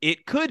saying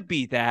it could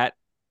be that,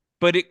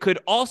 but it could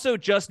also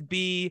just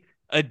be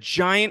a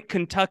giant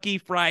Kentucky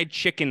Fried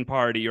Chicken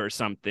party or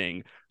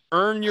something.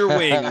 Earn your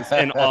wings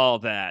and all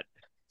that.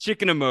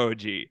 Chicken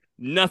emoji.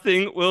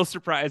 Nothing will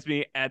surprise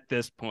me at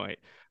this point.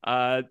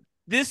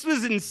 This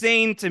was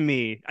insane to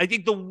me. I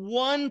think the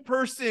one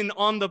person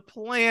on the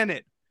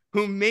planet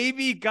who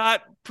maybe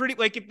got pretty,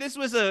 like,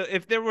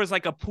 if there was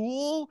like a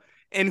pool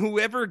and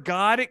whoever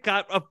got it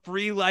got a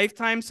free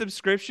lifetime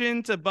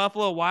subscription to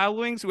Buffalo Wild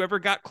Wings, whoever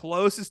got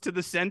closest to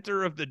the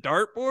center of the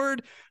dartboard,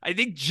 I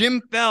think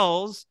Jim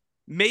Fells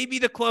may be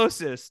the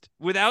closest,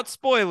 without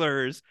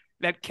spoilers,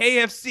 that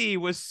KFC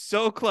was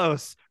so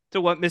close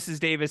to what Mrs.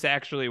 Davis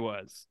actually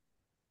was.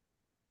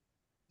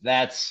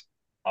 That's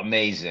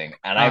amazing.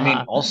 And I mean,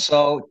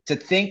 also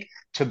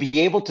to be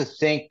able to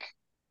think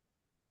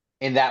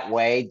in that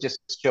way just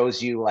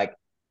shows you like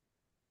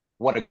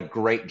what a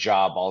great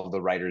job all of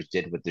the writers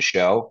did with the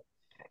show,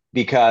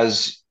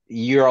 because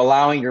you're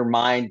allowing your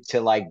mind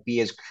to like be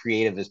as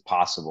creative as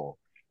possible.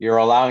 You're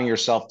allowing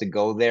yourself to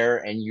go there,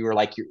 and you're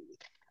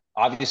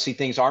obviously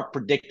things aren't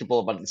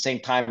predictable, but at the same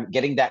time,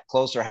 getting that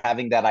close or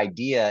having that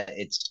idea,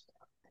 it's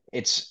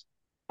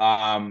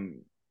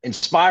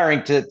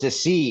inspiring to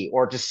see,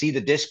 or to see the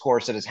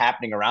discourse that is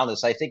happening around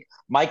this. I think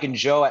Mike and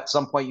Joe, at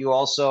some point, you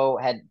also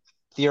had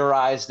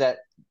theorized that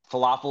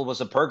falafel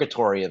was a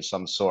purgatory of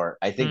some sort.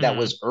 I think that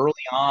was early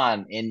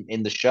on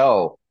in the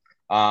show.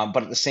 But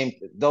at the same,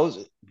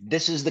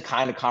 this is the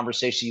kind of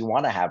conversation you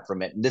want to have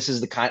from it. And these are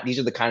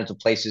the kinds of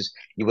places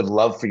you would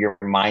love for your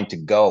mind to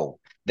go.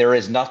 There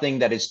is nothing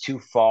that is too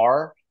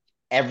far.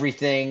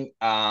 Everything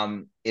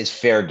is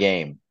fair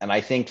game. And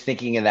I think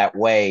thinking in that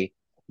way,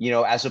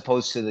 as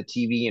opposed to the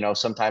TV,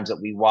 sometimes that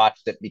we watch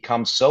that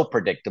becomes so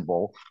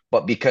predictable,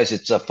 but because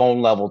it's a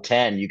phone level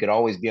 10, you could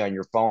always be on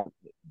your phone,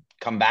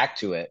 come back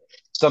to it.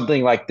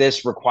 Something like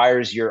this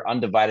requires your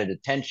undivided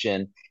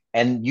attention,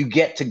 and you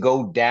get to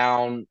go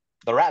down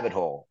the rabbit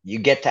hole. You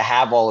get to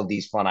have all of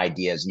these fun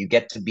ideas, and you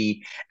get to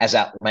be as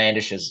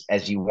outlandish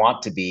as you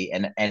want to be,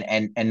 and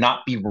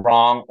not be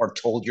wrong, or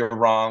told you're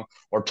wrong,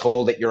 or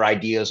told that your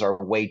ideas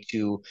are way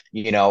too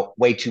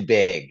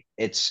big.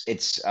 It's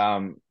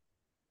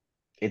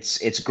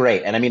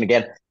great. And I mean,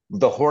 again,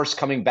 the horse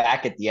coming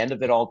back at the end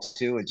of it all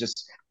too, is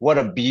just what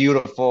a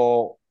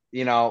beautiful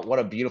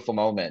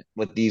moment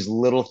with these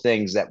little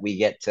things that we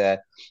get to,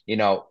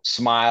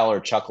 smile or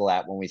chuckle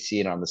at when we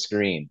see it on the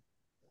screen.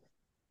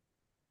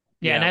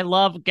 Yeah, and I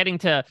love getting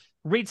to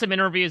read some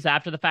interviews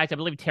after the fact. I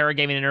believe Tara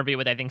gave me an interview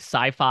with, I think,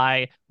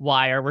 Sci-Fi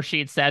Wire, where she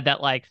had said that,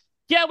 like,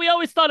 yeah, we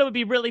always thought it would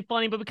be really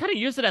funny, but we kind of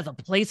used it as a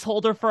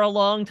placeholder for a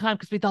long time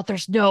because we thought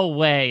there's no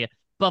way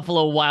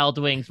Buffalo Wild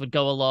Wings would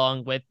go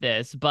along with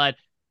this. But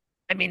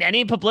I mean,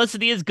 any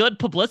publicity is good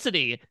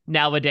publicity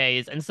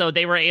nowadays. And so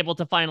they were able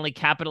to finally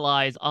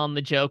capitalize on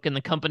the joke, and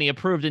the company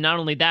approved. And not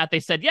only that,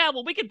 they said, yeah,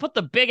 well, we could put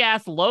the big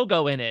ass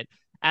logo in it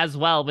as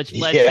well, which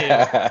led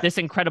to this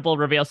incredible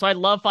reveal. So I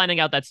love finding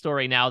out that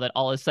story now that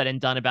all is said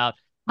and done about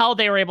how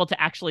they were able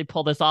to actually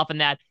pull this off, and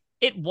that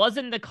it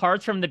wasn't the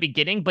cards from the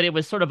beginning, but it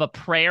was sort of a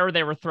prayer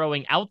they were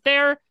throwing out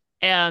there,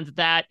 and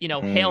that,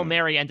 Hail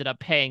Mary ended up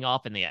paying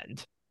off in the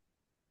end.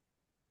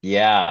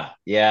 Yeah.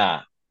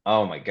 Yeah.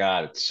 Oh my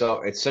God.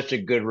 It's such a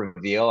good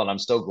reveal. And I'm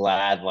so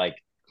glad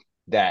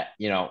that,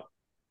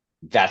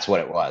 that's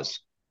what it was,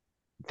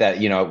 that,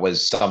 it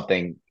was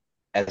something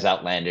as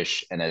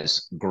outlandish and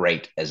as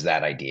great as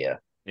that idea.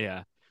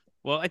 Yeah.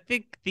 Well, I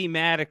think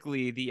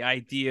thematically, the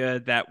idea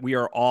that we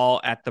are all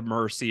at the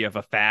mercy of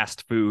a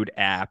fast food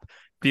app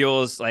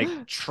feels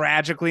like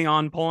tragically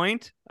on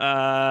point.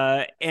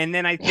 And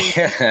then I think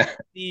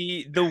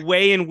the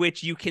way in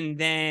which you can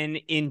then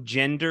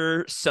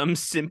engender some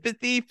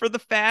sympathy for the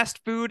fast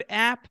food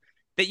app,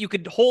 that you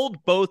could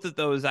hold both of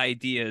those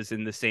ideas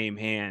in the same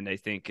hand, I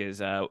think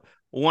is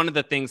one of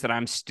the things that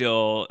I'm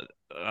still,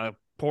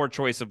 poor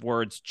choice of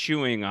words,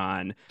 chewing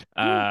on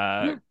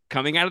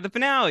coming out of the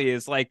finale,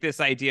 is like this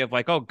idea of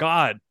like, oh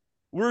God,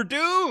 we're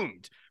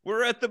doomed.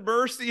 We're at the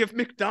mercy of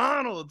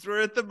McDonald's.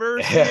 We're at the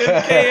mercy of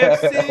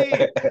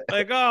KFC.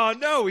 Like, oh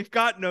no, we've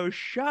got no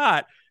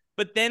shot.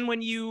 But then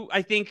when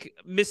I think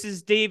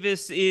Mrs.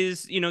 Davis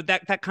is,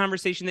 that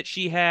conversation that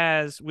she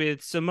has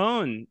with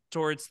Simone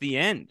towards the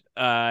end,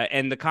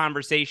 and the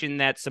conversation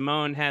that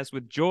Simone has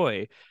with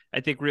Joy,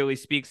 I think really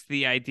speaks to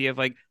the idea of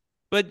like,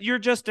 but you're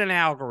just an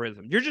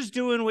algorithm. You're just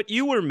doing what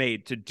you were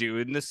made to do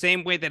in the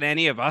same way that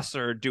any of us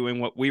are doing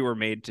what we were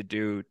made to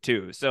do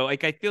too. So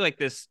like, I feel like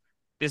this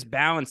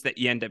balance that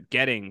you end up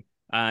getting,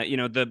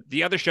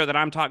 the other show that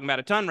I'm talking about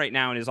a ton right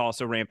now and is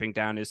also ramping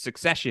down is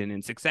Succession,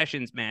 and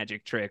Succession's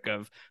magic trick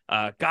of,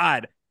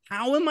 God,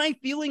 how am I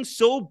feeling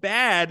so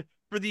bad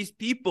for these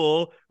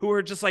people who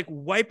are just like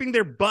wiping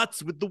their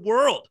butts with the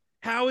world?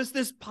 How is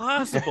this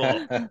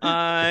possible?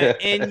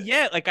 And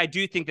yet, like, I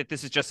do think that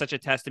this is just such a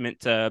testament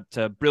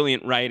to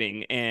brilliant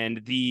writing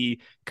and the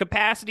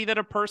capacity that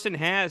a person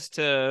has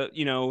to,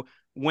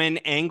 when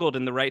angled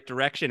in the right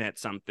direction at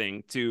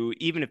something, to,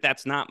 even if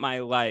that's not my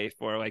life,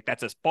 or like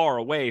that's as far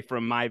away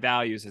from my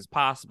values as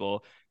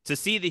possible, to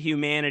see the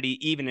humanity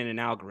even in an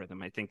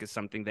algorithm, I think, is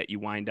something that you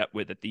wind up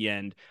with at the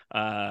end.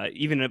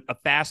 Even a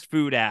fast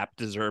food app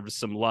deserves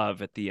some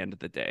love at the end of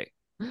the day.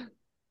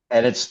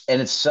 And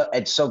it's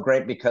so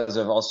great because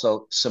of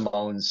also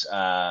Simone's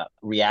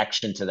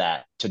reaction to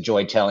that, to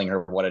Joy telling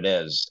her what it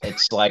is.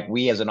 It's like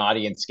we as an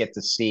audience get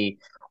to see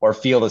or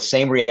feel the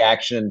same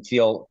reaction and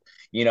feel,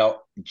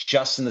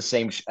 just in the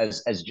same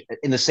as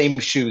in the same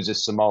shoes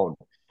as Simone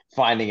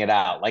finding it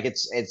out. Like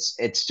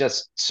it's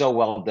just so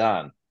well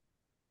done.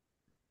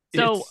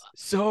 So It's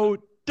so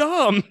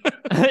dumb.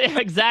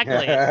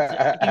 exactly.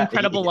 It's an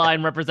incredible Yeah.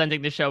 line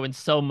representing the show in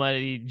so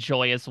many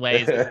joyous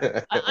ways.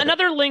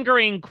 Another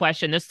lingering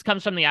question. This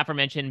comes from the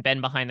aforementioned Ben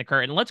Behind the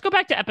Curtain. Let's go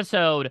back to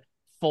episode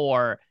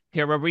 4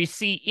 here, where we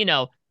see,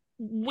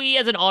 we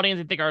as an audience,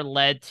 I think, are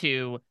led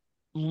to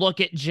look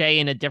at Jay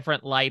in a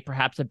different light,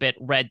 perhaps a bit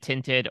red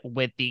tinted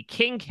with the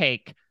king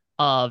cake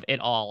of it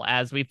all,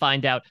 as we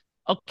find out,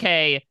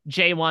 okay,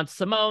 Jay wants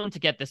Simone to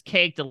get this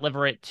cake,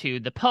 deliver it to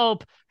the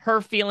Pope. Her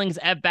feelings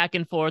ebb back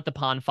and forth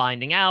upon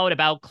finding out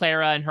about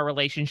Clara and her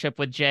relationship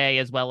with Jay,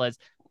 as well as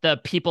the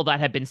people that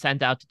had been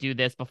sent out to do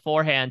this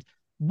beforehand.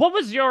 What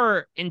was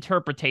your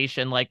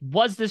interpretation? Like,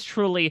 was this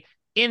truly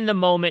in the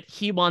moment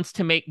he wants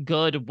to make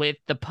good with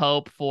the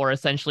Pope for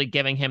essentially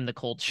giving him the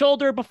cold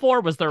shoulder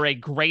before? Was there a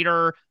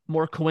greater,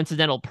 more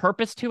coincidental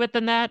purpose to it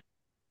than that?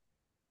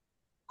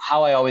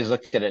 How I always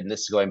looked at it, and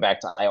this is going back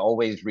to, I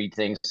always read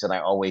things and I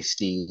always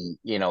see,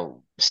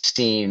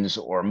 scenes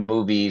or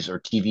movies or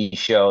TV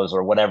shows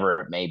or whatever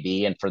it may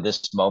be. And for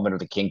this moment of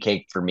the king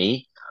cake for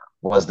me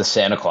was the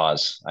Santa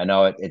Claus. I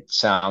know it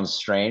sounds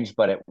strange,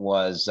 but it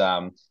was,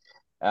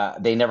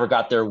 they never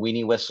got their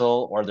weenie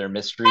whistle or their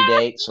mystery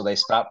date. So they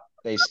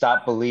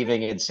stopped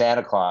believing in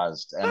Santa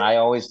Claus. And I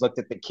always looked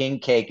at the king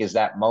cake as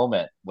that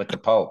moment with the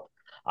Pope.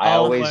 I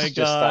Oh my always just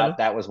God. thought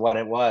that was what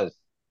it was.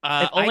 If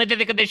I only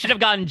they should have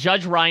gotten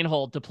Judge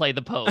Reinhold to play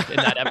the Pope in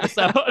that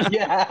episode.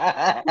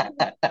 Yeah.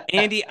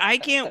 Andy, I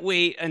can't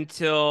wait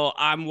until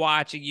I'm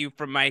watching you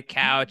from my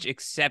couch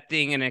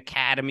accepting an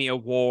Academy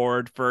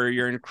Award for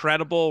your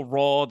incredible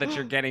role that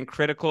you're getting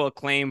critical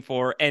acclaim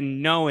for,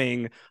 and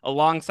knowing,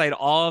 alongside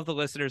all of the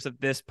listeners of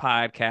this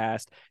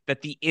podcast,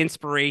 that the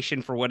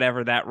inspiration for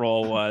whatever that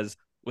role was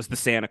the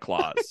Santa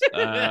Claus.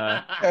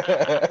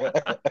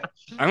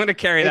 I'm going to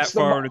carry that It's the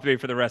forward with me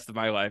for the rest of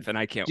my life, and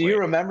I can't Do you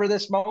wait. remember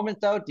this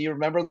moment though? Do you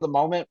remember the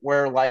moment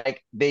where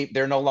like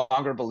they're no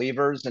longer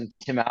believers and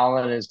Tim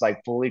Allen is like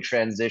fully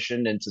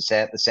transitioned into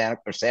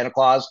Santa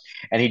Claus,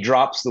 and he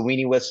drops the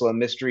weenie whistle and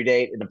mystery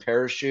date in a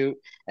parachute,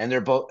 and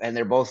they're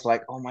both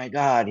like, oh my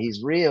God,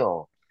 he's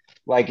real.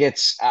 Like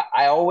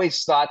I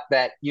always thought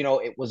that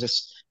it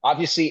was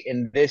obviously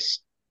in this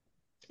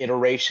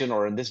iteration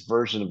or in this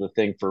version of the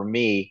thing for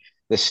me,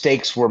 the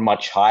stakes were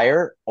much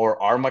higher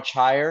or are much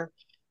higher.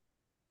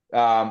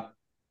 Um,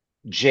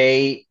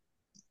 Jay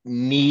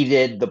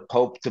needed the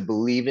Pope to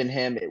believe in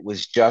him. It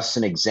was just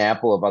an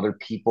example of other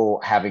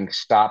people having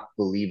stopped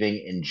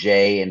believing in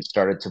Jay and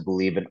started to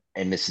believe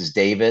in Mrs.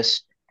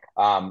 Davis.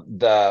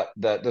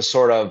 The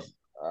sort of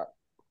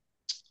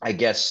I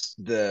guess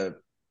the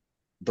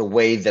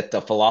way that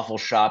the falafel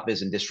shop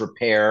is in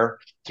disrepair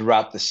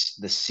throughout the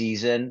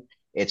season.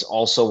 It's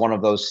also one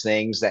of those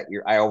things that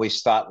I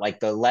always thought, like,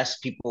 the less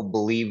people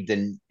believed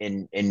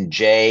in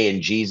Jay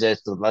and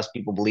Jesus, the less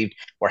people believed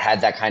or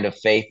had that kind of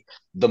faith,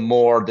 the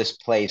more this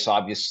place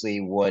obviously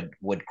would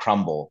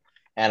crumble.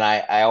 And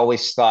I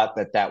always thought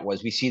that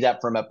was, we see that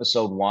from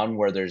episode 1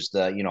 where there's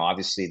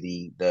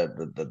obviously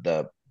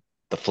the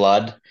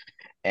flood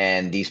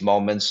and these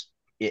moments,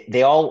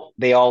 they all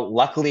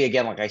luckily,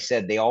 again, like I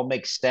said, they all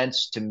make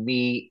sense to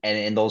me and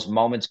in those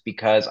moments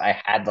because I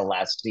had the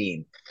last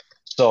scene.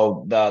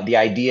 So the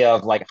idea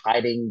of like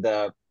hiding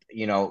that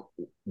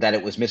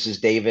it was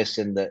Mrs. Davis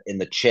in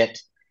the chit,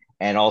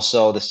 and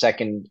also the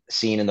second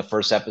scene in the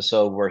first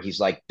episode where he's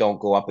like,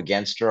 don't go up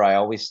against her. I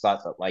always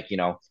thought that, like,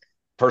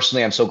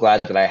 personally, I'm so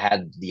glad that I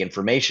had the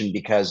information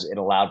because it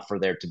allowed for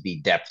there to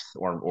be depth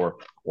or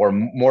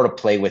more to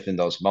play with in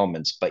those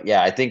moments. But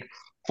yeah, I think,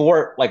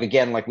 for, like,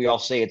 again, like we all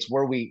say, it's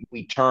where we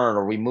turn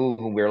or we move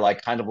and we're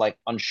like kind of like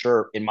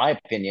unsure. In my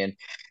opinion,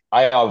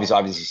 I always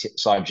obviously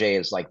saw Jay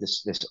as like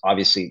this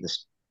obviously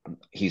this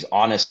he's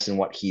honest in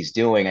what he's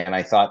doing, and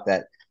I thought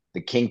that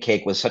the king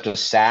cake was such a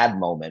sad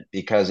moment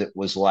because it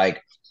was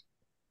like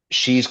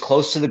she's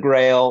close to the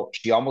grail,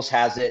 she almost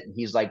has it, and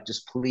he's like,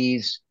 just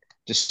please,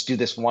 just do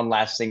this one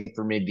last thing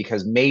for me,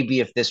 because maybe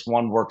if this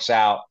one works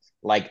out,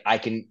 like I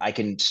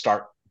can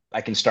start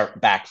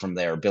back from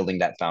there, building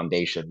that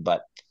foundation.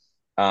 But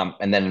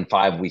and then in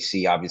 5 we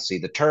see obviously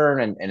the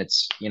turn, and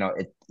it's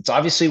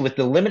obviously with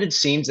the limited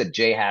scenes that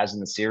Jay has in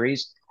the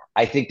series.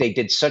 I think they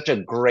did such a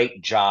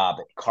great job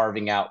at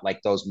carving out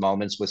like those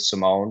moments with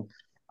Simone.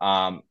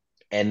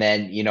 and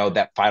then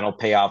that final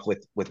payoff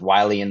with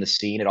Wiley in the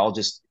scene,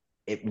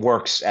 it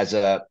works as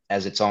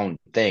its own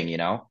thing.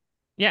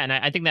 Yeah, and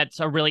I think that's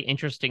a really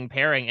interesting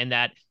pairing in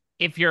that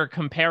if you're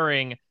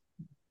comparing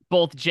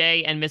both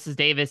Jay and Mrs.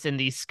 Davis in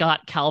the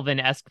Scott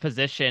Calvin-esque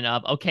position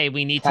of, okay,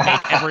 we need to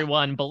make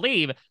everyone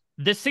believe,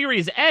 the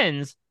series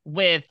ends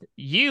with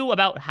you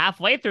about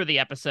halfway through the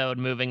episode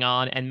moving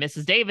on and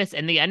Mrs. Davis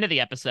in the end of the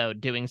episode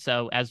doing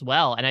so as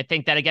well. And I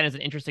think that, again, is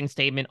an interesting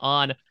statement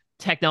on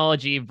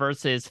technology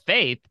versus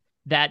faith,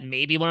 that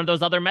maybe one of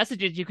those other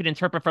messages you could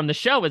interpret from the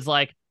show is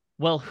like,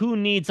 well, who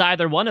needs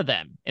either one of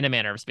them, in a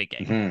manner of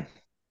speaking? Mm-hmm.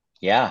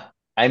 Yeah.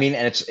 I mean,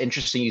 and it's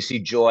interesting. You see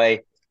Joy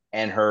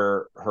and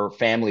her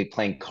family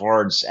playing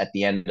cards at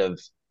the end of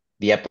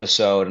the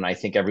episode, and I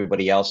think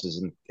everybody else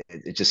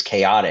it's just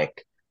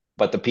chaotic.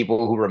 But the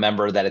people who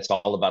remember that it's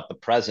all about the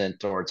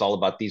present, or it's all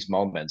about these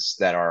moments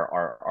that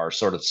are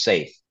sort of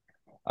safe.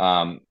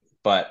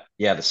 But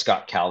yeah, the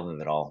Scott Calvin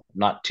of it all,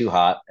 not too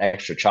hot,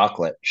 extra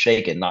chocolate,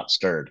 shaken, not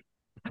stirred.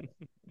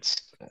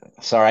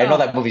 Sorry, I know Oh,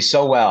 that movie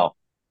so well.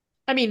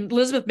 I mean,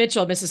 Elizabeth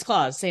Mitchell, Mrs.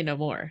 Claus, say no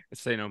more.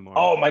 Say no more.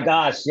 Oh my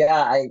gosh,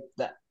 yeah.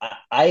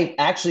 I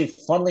actually,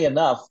 funnily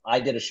enough, I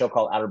did a show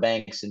called Outer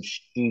Banks, and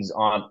she's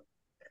on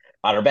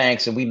Outer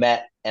Banks, and we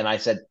met, and I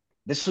said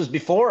this was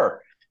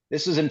before.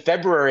 This was in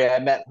February. I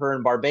met her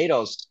in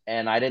Barbados,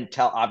 and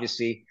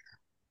obviously,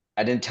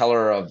 I didn't tell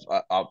her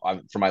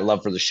for my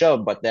love for the show,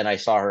 but then I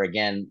saw her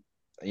again,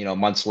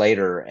 months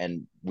later,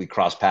 and we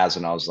crossed paths,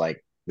 and I was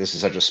like, this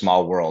is such a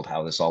small world,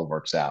 how this all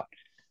works out.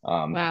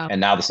 Wow.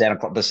 And now the Santa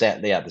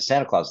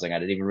Claus thing, I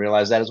didn't even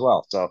realize that as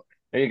well. So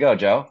there you go,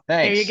 Joe.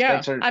 There you Thanks. go.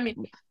 Thanks for I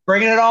mean,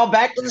 bringing it all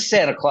back to the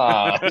Santa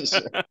Claus.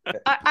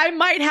 I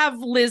might have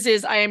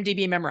Liz's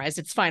IMDb memorized.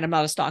 It's fine. I'm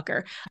not a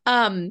stalker.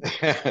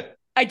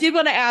 I did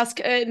want to ask,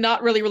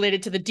 not really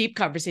related to the deep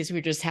conversation we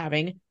were just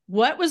having,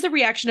 what was the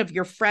reaction of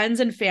your friends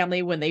and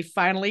family when they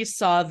finally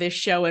saw this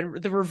show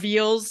and the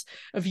reveals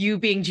of you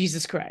being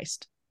Jesus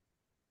Christ?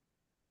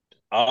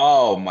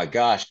 Oh my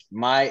gosh.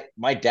 My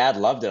dad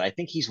loved it. I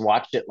think he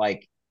watched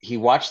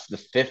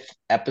the fifth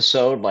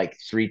episode like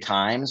three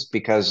times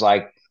because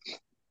and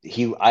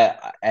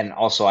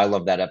also I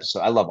love that episode.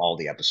 I love all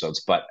the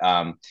episodes, but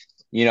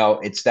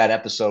it's that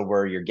episode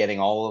where you're getting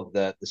all of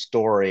the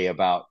story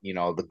about,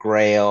 the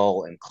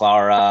Grail and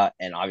Clara,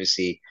 and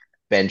obviously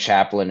Ben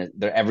Chaplin,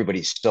 and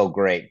everybody's so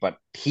great, but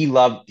he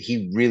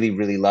really,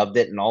 really loved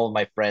it. And all of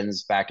my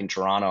friends back in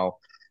Toronto,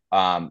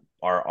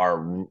 are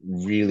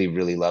really,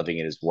 really loving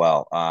it as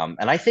well.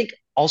 And I think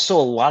also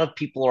a lot of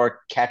people are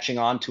catching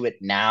on to it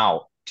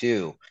now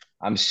too.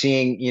 I'm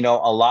seeing,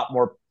 a lot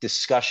more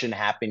discussion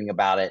happening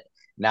about it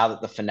now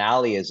that the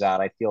finale is out.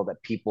 I feel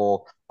that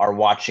people are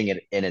watching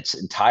it in its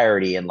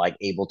entirety and like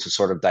able to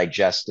sort of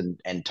digest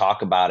and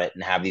talk about it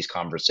and have these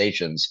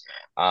conversations,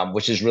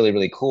 which is really,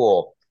 really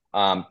cool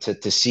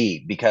to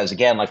see, because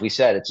again, like we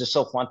said, it's just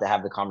so fun to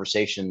have the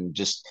conversation,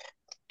 just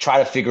try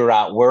to figure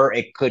out where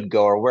it could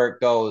go or where it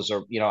goes,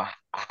 or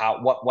how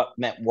what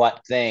meant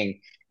what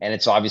thing. And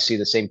it's obviously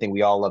the same thing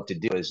we all love to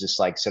do, is just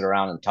like sit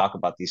around and talk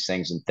about these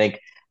things and think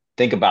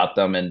about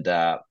them, and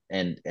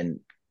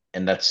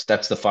that's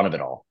the fun of it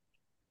all.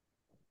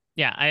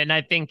 Yeah, and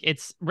I think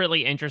it's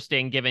really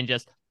interesting given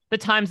just the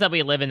times that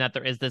we live in, that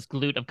there is this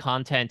glut of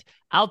content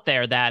out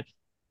there, that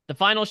the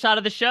final shot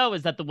of the show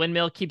is that the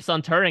windmill keeps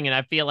on turning. And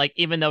I feel like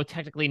even though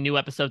technically new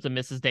episodes of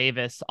Mrs.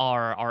 Davis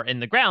are in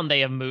the ground,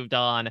 they have moved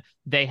on.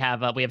 They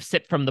have we have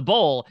sipped from the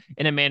bowl,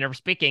 in a manner of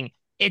speaking.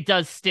 It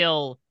does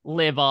still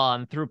live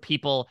on through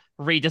people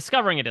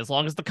rediscovering it, as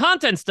long as the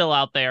content's still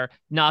out there,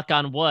 knock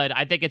on wood.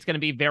 I think it's going to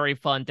be very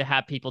fun to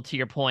have people, to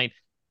your point,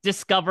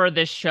 discover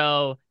this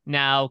show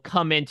now,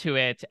 come into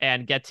it,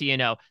 and get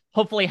to,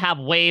 hopefully have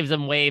waves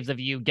and waves of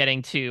you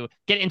getting to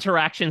get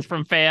interactions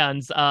from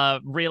fans,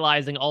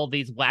 realizing all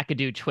these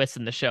wackadoo twists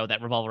in the show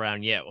that revolve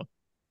around you.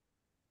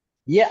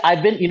 Yeah,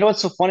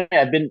 what's so funny?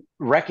 I've been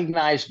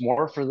recognized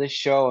more for this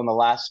show in the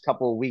last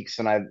couple of weeks,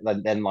 and I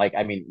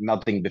mean,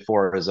 nothing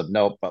before is of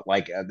note, but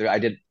I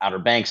did Outer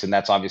Banks, and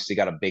that's obviously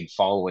got a big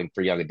following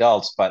for young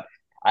adults. But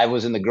I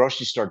was in the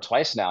grocery store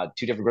twice now, at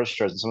two different grocery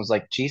stores, and someone's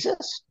like,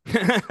 "Jesus,"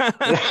 and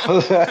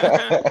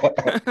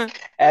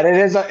it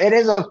is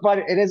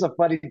a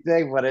funny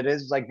thing, but it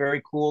is like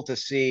very cool to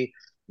see,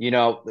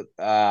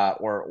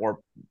 or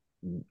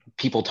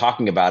people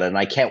talking about it, and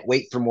I can't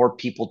wait for more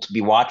people to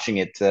be watching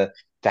it to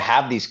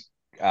have these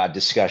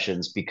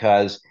discussions,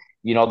 because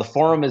the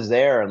forum is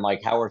there, and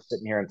like how we're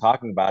sitting here and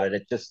talking about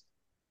it,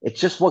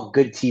 it's just what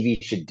good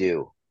TV should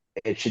do.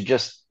 It should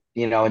just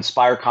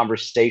inspire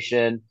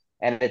conversation,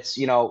 and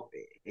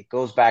it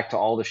goes back to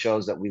all the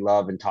shows that we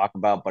love and talk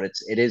about, but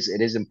it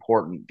is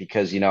important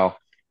because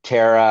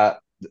Tara,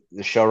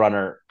 the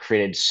showrunner,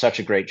 created such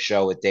a great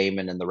show with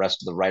Damon and the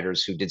rest of the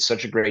writers, who did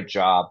such a great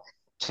job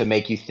to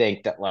make you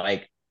think that,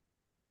 like,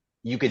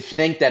 you could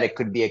think that it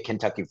could be a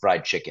Kentucky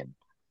Fried Chicken.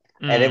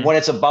 And then when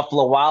it's a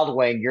Buffalo Wild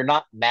Wing, you're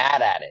not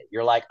mad at it.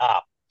 You're like,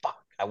 ah, fuck,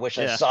 I wish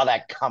I saw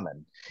that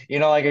coming.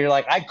 You're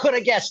like, I could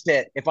have guessed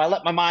it if I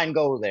let my mind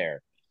go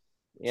there.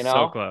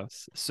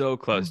 So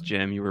close,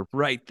 Jim. You were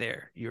right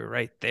there. You were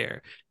right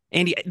there.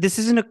 Andy, this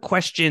isn't a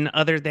question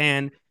other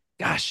than,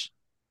 gosh,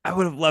 I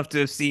would have loved to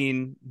have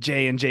seen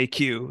Jay and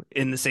JQ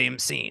in the same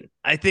scene.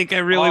 I think I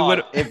really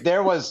would. If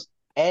there was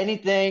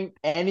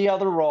any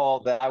other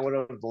role that I would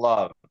have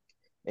loved,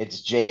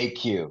 it's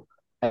JQ.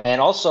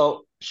 And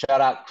also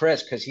shout out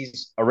Chris because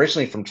he's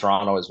originally from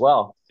Toronto as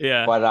well.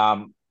 Yeah.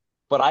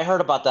 But I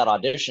heard about that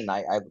audition.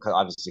 I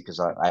obviously because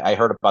I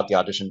heard about the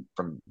audition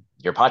from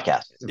your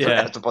podcast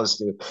Yeah. as opposed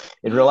to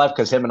in real life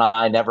because him and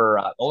I never.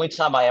 Only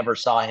time I ever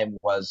saw him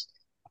was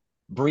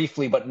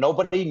briefly, but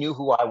nobody knew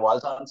who I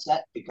was on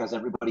set because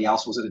everybody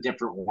else was in a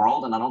different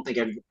world. And I don't think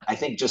I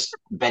think just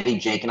Betty,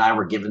 Jake, and I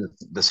were given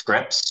the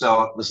scripts,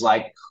 so it was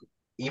like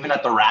even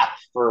at the wrap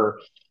for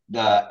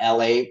the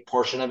LA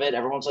portion of it,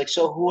 everyone's like,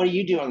 "So, who are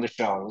you doing on the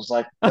show?" I was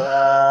like,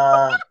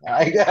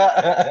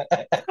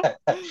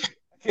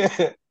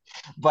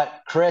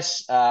 But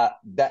Chris,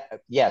 that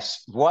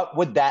yes, what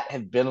would that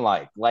have been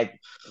like? Like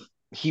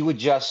he would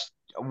just,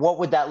 what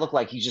would that look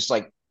like? He's just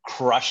like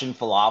crushing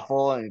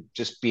falafel and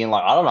just being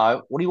like, I don't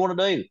know, what do you want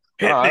to do? I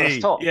Hit don't know, let's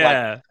me. talk. Like,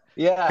 Yeah.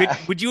 yeah,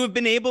 Would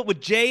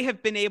Jay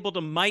have been able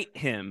to mite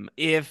him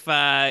if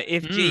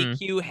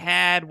JQ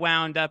had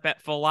wound up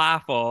at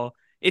falafel?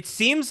 It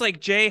seems like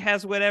Jay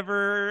has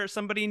whatever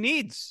somebody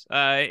needs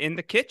in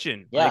the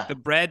kitchen. Like yeah. the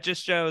bread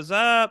just shows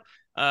up,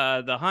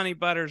 the honey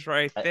butter's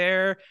right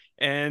there,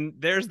 and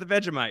there's the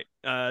Vegemite.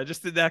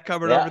 Just in that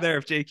cupboard over Yeah. there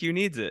if JQ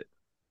needs it.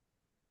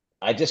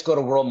 I just go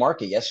to World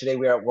Market. Yesterday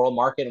we were at World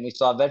Market and we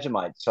saw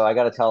Vegemite. So I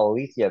got to tell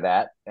Alethea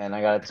that, and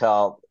I got to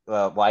tell.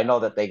 Well, I know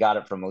that they got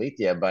it from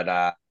Alethea, but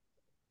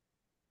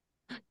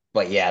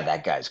yeah,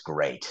 that guy's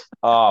great.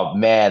 Oh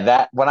man,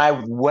 that when I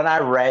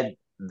read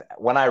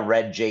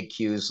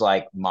JQ's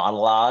like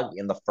monologue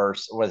in the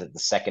first, was it the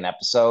second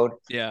episode?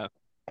 Yeah.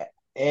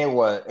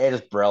 It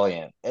is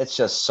brilliant. It's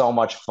just so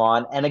much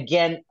fun. And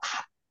again,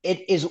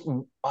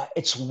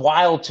 it's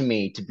wild to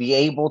me to be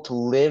able to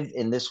live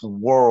in this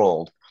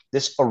world,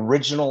 this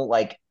original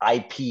like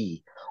IP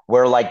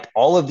where like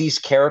all of these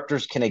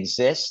characters can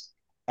exist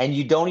and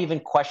you don't even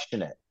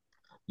question it.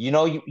 You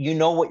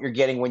know what you're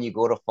getting when you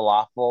go to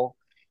falafel.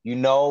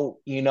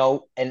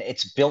 And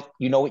it's built,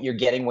 you know what you're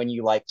getting when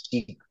you like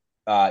see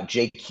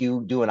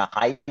JQ doing a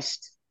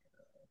heist.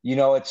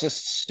 It's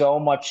just so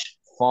much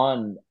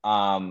fun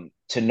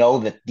to know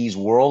that these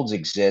worlds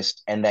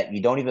exist and that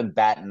you don't even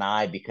bat an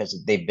eye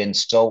because they've been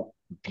so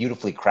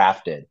beautifully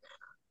crafted.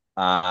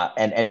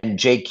 And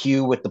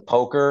JQ with the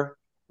poker,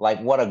 like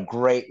what a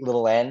great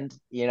little end,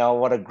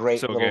 what a great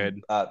So little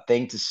good.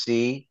 thing to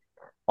see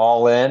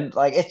all in.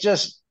 Like it's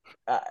just,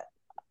 I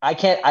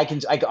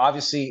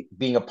obviously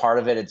being a part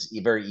of it, it's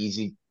very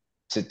easy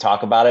to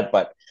talk about it,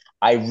 but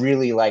I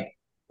really like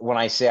when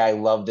I say I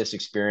love this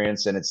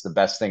experience and it's the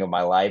best thing of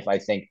my life. I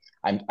think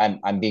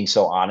I'm being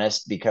so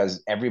honest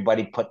because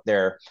everybody put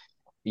their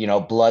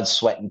blood,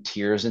 sweat, and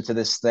tears into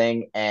this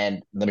thing,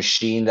 and the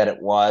machine that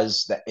it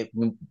was, that it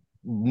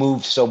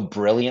moved so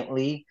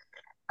brilliantly.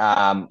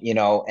 And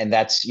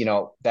that's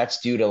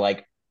due to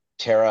like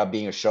Tara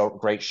being a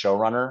great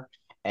showrunner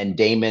and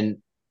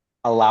Damon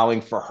allowing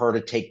for her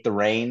to take the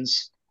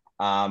reins.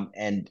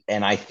 And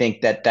I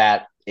think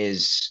that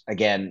is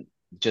again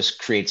just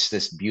creates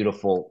this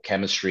beautiful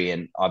chemistry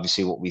and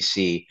obviously what we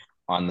see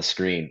on the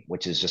screen,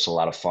 which is just a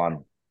lot of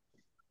fun.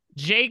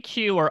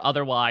 JQ or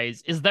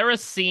otherwise, is there a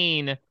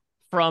scene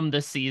from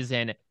the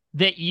season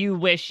that you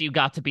wish you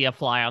got to be a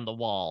fly on the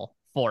wall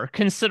for,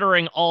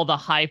 considering all the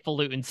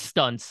highfalutin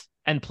stunts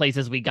and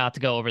places we got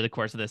to go over the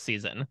course of this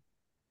season?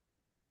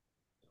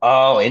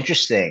 Oh,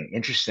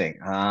 interesting.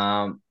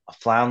 A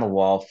fly on the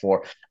wall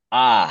for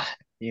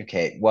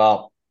okay.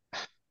 Well, let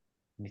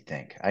me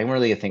think. I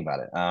really think about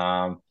it.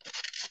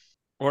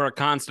 Or a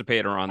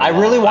constipator on the I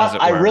really wall, as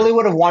want. it I were. really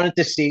would have wanted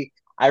to see.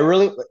 I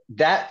really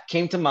that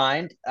came to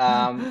mind.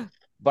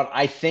 But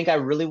I think I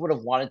really would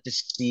have wanted to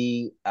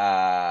see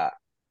Shore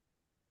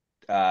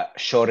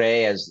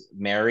as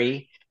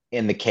Mary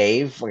in the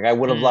cave. Like I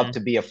would have loved Mm. to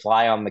be a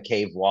fly on the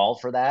cave wall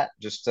for that,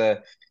 just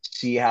to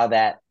see how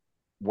that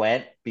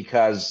went.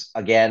 Because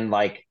again,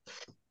 like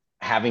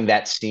having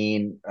that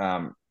scene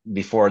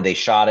before they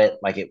shot it,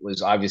 like it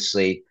was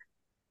obviously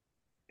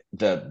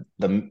the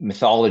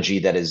mythology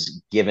that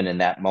is given in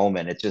that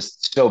moment. It's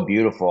just so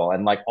beautiful,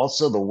 and like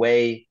also the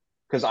way,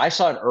 because I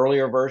saw an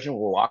earlier version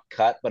with lock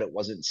cut, but it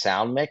wasn't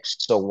sound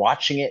mixed. So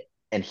watching it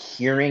and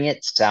hearing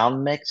it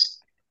sound mixed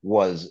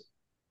was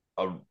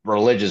a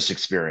religious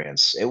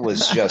experience. It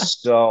was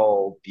just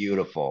so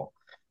beautiful.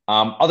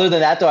 Other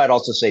than that, though, I'd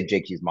also say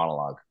JQ's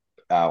monologue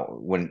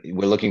when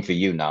we're looking for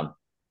you, Nam.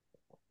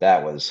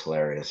 That was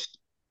hilarious.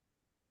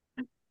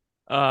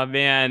 Oh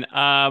man.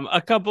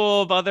 A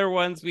couple of other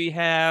ones we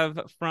have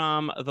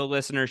from the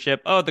listenership.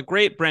 Oh, the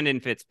great Brendan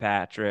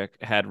Fitzpatrick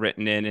had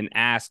written in and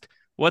asked,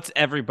 "What's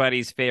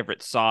everybody's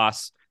favorite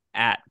sauce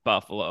at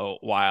Buffalo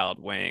Wild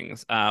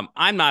Wings?"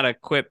 I'm not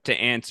equipped to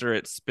answer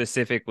it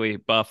specifically,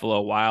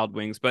 Buffalo Wild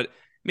Wings, but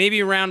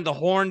maybe around the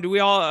horn. Do we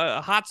all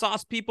hot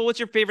sauce people? What's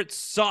your favorite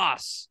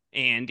sauce,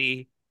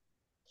 Andy?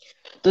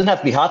 It doesn't have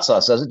to be hot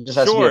sauce, does it? It just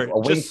has to be Sure, a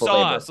wing just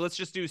sauce. flavor. Let's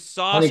just do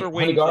sauce or Honey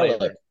wing garlic.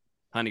 flavor.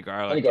 Honey Honey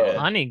garlic. garlic. Yeah.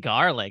 Honey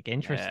garlic.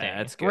 Interesting. Yeah,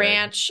 that's good.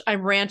 Ranch.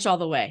 I'm ranch all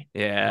the way.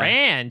 Yeah.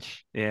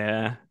 Ranch.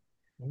 Yeah.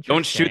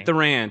 Don't shoot Interesting. the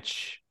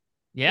ranch.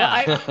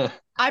 Well, Yeah.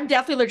 I'm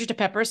definitely allergic to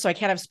pepper, so I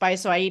can't have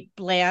spice. So I eat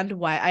bland.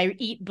 Why I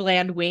eat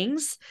bland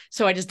wings,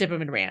 so I just dip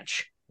them in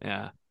ranch.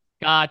 Yeah.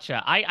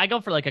 Gotcha. I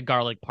go for like a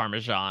garlic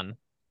parmesan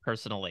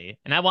personally,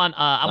 and I want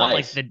like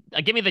Nice. the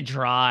give me the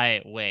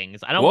dry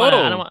wings. Whoa. I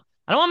don't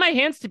want my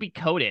hands to be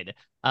coated.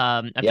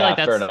 I feel Yeah, like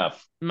fair that's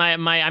enough.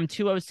 my I'm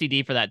too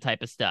OCD for that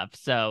type of stuff.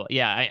 So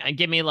yeah, I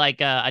give me like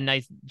a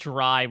nice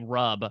dry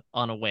rub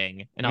on a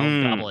wing, and I'll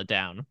Mm. gobble it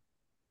down.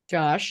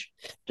 Josh,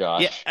 Yeah,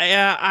 Josh.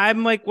 yeah,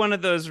 I'm like one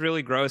of those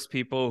really gross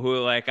people who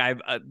like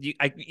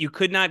you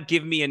could not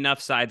give me enough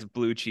sides of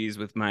blue cheese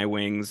with my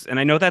wings, and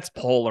I know that's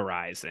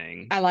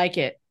polarizing. I like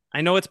it.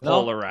 I know it's No,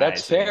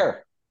 that's polarizing.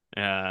 fair.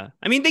 Yeah,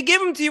 I mean they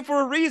give them to you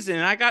for a reason.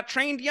 I got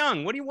trained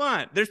young. What do you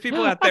want? There's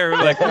people out there who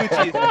are like blue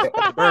cheese is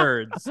for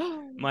birds.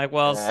 I'm like,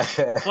 well,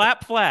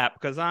 flap flap,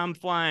 because I'm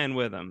flying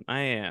with them. I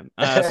am.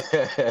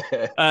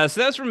 So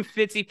that's from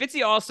Fitzy.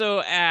 Fitzy also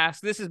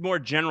asked, this is more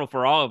general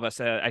for all of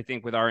us, I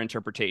think, with our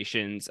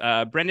interpretations.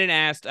 Brendan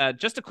asked,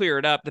 just to clear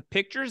it up, the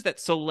pictures that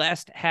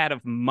Celeste had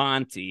of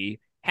Monty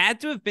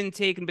had to have been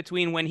taken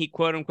between when he,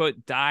 quote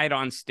unquote, died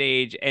on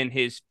stage and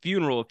his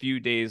funeral a few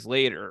days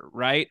later,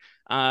 right?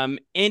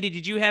 Andy,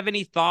 did you have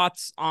any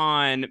thoughts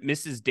on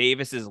Mrs.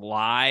 Davis's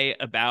lie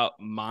about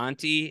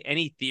Monty?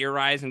 Any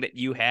theorizing that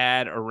you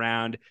had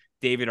around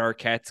David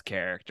Arquette's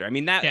character? I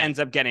mean, that Yeah. ends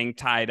up getting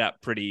tied up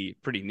pretty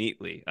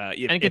neatly.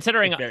 And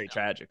considering very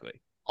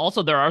tragically.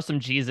 also there are some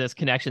Jesus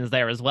connections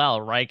there as well,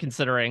 right?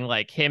 Considering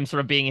like him sort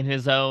of being in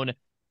his own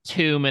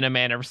tomb in a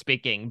manner of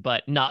speaking,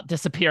 but not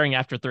disappearing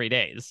after 3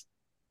 days.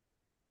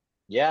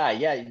 Yeah,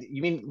 yeah.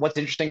 You mean what's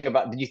interesting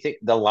about, did you think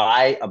the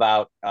lie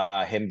about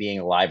him being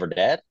alive or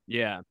dead?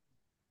 Yeah.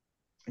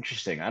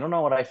 Interesting. I don't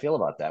know what I feel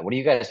about that. What do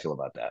you guys feel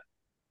about that?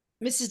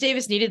 Mrs.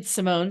 Davis needed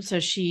Simone, so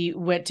she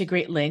went to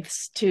great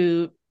lengths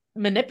to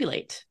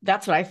manipulate.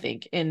 That's what I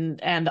think.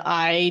 And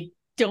I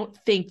don't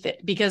think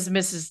that because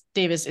Mrs.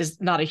 Davis is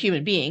not a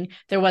human being,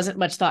 there wasn't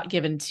much thought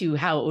given to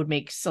how it would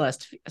make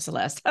Celeste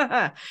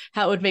how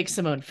it would make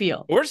Simone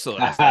feel. Or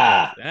Celeste.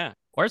 Yeah.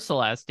 Or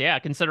Celeste, yeah,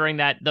 considering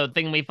that the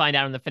thing we find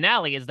out in the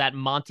finale is that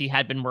Monty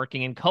had been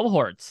working in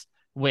cohorts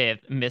with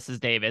Mrs.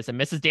 Davis, and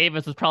Mrs.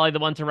 Davis was probably the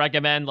one to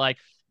recommend, like,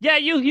 yeah,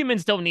 you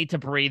humans don't need to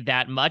breathe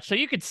that much, so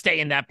you could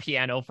stay in that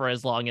piano for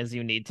as long as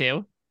you need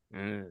to.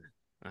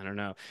 I don't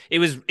know.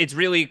 It's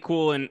really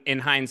cool in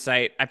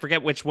hindsight. I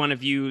forget which one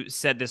of you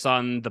said this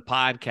on the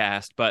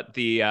podcast, but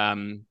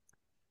the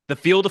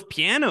field of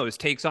pianos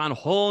takes on a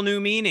whole new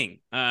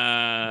meaning.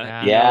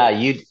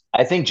 Yeah,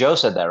 I think Joe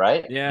said that,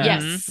 right? Yeah.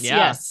 Yes, Yeah.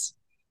 yes.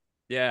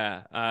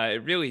 Yeah,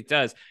 it really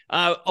does.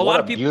 What lot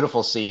a of people,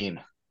 beautiful scene.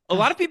 a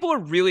lot of people are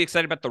really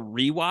excited about the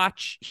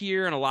rewatch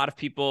here, and a lot of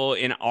people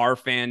in our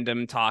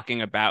fandom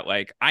talking about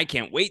like, I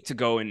can't wait to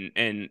go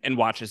and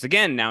watch this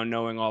again now,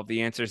 knowing all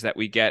the answers that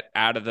we get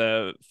out of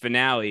the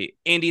finale.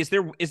 Andy, is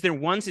there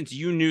one, since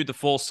you knew the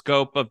full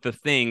scope of the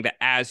thing, that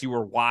as you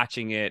were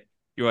watching it,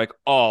 you're like,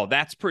 oh,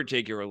 that's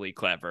particularly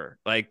clever,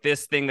 like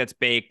this thing that's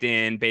baked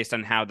in based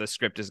on how the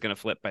script is going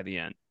to flip by the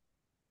end?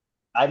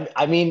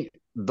 I mean,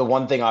 the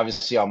one thing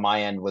obviously on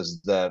my end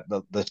was the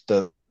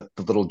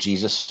little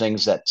Jesus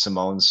things that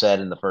Simone said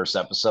in the first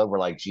episode were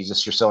like,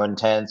 Jesus, you're so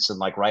intense. And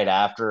like right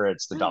after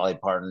it's the Dolly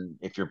Parton,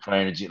 if you're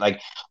praying to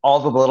like all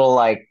the little,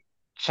 like,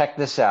 check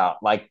this out,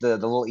 like the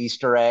little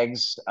Easter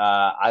eggs.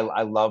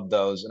 I love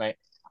those. And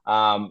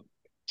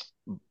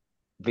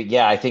but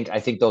yeah, I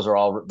think those are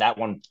all, that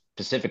one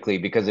specifically,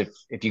 because if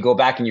you go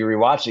back and you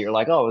rewatch it, you're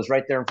like, oh, it was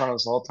right there in front of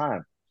us the whole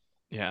time.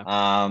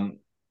 Yeah.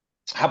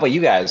 How about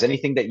you guys?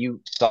 Anything that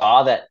you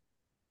saw that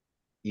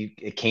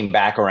it came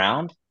back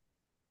around?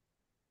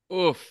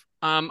 Oof.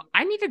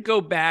 I need to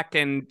go back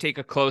and take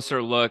a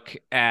closer look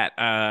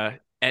at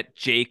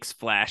Jake's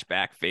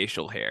flashback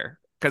facial hair,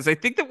 because I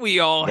think that we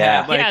all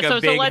Yeah. had like Yeah, a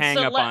so big let's- hang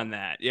so up let- on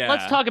that. Yeah.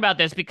 Let's talk about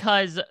this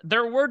because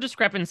there were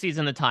discrepancies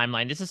in the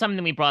timeline. This is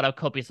something we brought up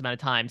copious amount of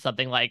times.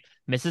 Something like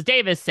Mrs.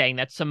 Davis saying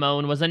that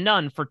Simone was a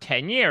nun for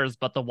 10 years,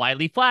 but the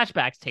Wiley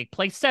flashbacks take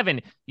place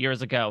 7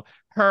 years ago.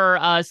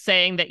 Her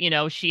saying that,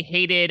 she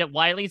hated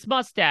Wiley's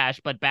mustache,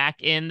 but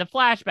back in the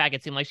flashback,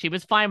 it seemed like she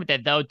was fine with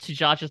it. Though, to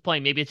Josh's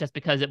point, maybe it's just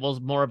because it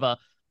was more of a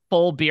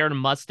full beard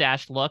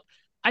mustache look.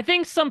 I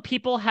think some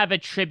people have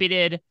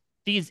attributed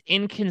these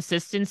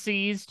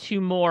inconsistencies to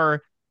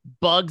more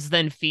bugs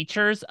than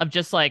features of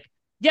just like,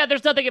 yeah,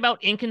 there's nothing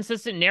about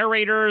inconsistent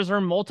narrators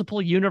or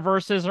multiple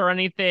universes or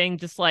anything.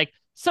 Just like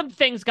some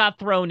things got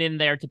thrown in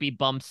there to be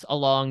bumps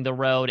along the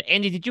road.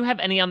 Andy, did you have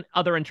any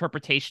other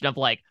interpretation of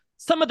like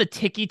some of the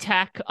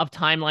ticky-tack of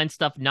timeline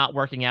stuff not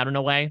working out in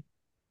a way?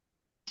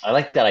 I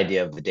like that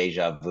idea of the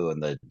deja vu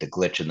and the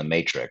glitch in the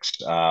matrix.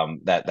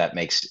 That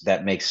makes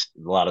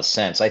a lot of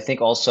sense. I think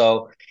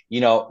also,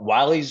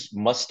 Wiley's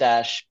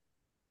mustache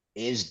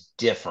is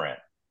different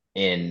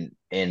in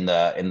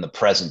the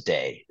present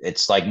day.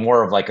 It's like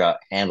more of like a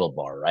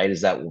handlebar, right?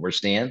 Is that what we're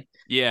seeing?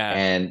 Yeah.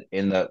 And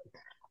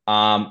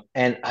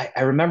And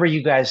I remember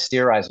you guys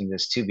theorizing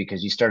this too,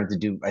 because you started to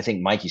do, I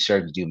think, Mike, you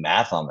started to do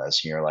math on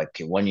this. And you're like,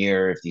 okay, 1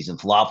 year, if he's in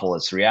falafel,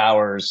 it's 3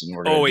 hours, and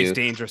we're gonna Always do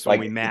dangerous when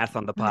we like, math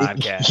on the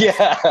podcast.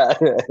 yeah,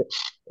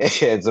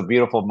 it's a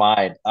beautiful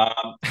mind.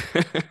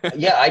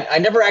 Yeah, I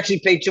never actually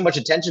paid too much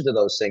attention to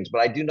those things,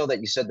 but I do know that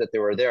you said that they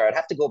were there. I'd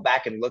have to go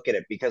back and look at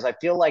it because I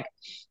feel like,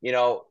 you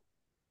know,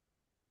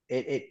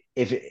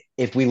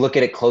 if we look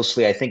at it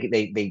closely, I think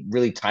they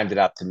really timed it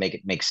out to make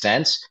it make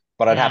sense.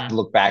 But I'd have to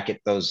look back at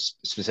those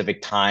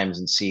specific times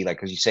and see, like,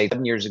 because you say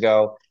 7 years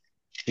ago,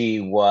 she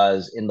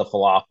was in the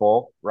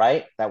falafel,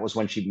 right? That was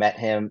when she met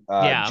him,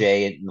 Yeah.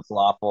 Jay in the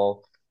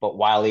falafel. But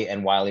Wiley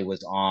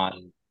was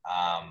on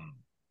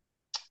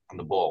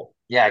the bull.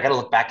 Yeah, I got to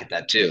look back at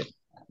that too.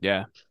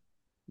 Yeah.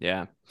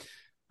 Yeah.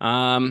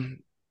 Um,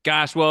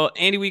 Gosh, well,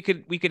 Andy, we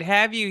could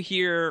have you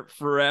here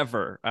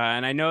forever,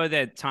 and I know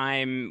that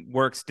time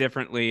works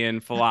differently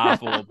in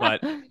falafel, but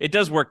it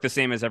does work the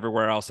same as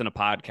everywhere else in a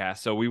podcast.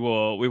 So we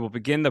will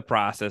begin the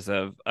process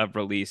of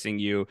releasing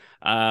you.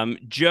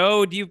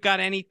 Joe, do you've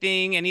got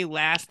anything, any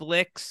last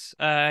licks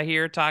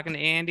here talking to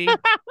Andy?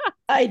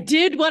 I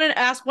did want to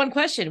ask one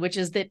question, which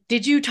is that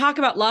did you talk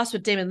about Lost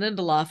with Damon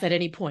Lindelof at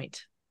any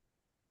point?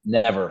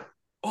 Never.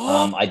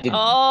 Oh, I did.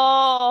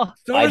 Oh,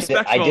 so I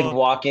respectful. did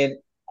walk in.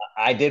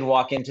 I did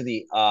walk into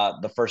the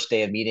first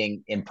day of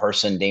meeting in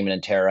person, Damon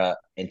and Tara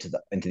into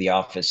the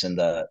office, and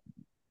the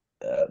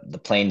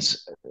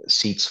plane's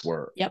seats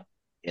were Yep.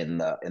 in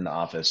the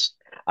office.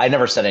 I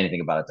never said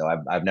anything about it though.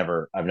 I've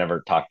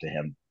never talked to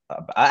him.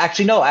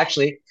 Actually, no.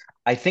 Actually,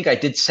 I think I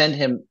did send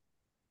him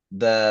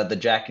the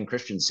Jack and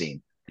Christian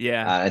scene.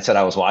 Yeah. And said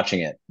I was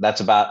watching it.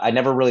 That's about. I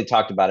never really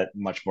talked about it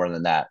much more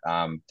than that.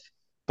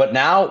 But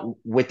now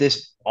with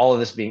all of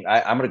this being,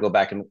 I'm going to go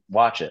back and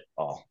watch it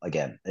all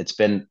again. It's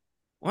been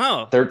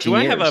Well, 13 do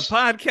I have a years.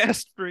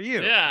 podcast for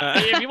you? yeah.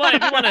 If you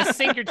want to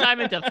sink your time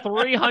into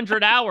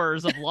 300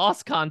 hours of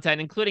Lost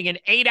content, including an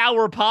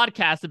 8-hour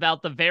podcast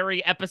about the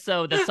very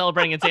episode that's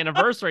celebrating its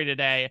anniversary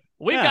today,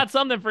 we've got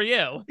something for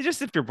you.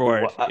 Just if you're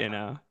bored,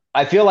 Well,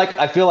 I feel like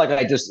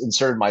I just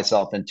inserted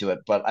myself into it,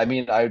 but I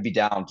mean, I would be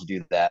down to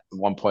do that at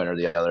one point or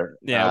the other.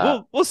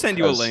 Yeah, we'll send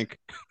you a link.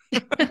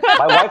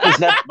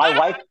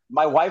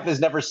 My wife has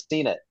never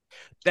seen it.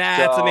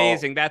 That's So-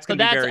 amazing. That's So gonna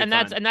be that's very fun.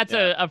 and that's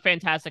Yeah. a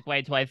fantastic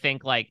way to, I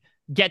think, like,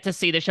 get to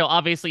see the show.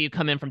 Obviously, you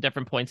come in from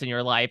different points in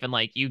your life and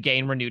like you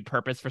gain renewed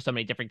purpose for so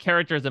many different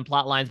characters and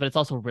plot lines, but it's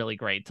also really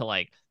great to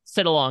like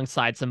sit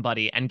alongside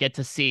somebody and get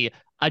to see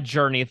a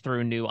journey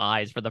through new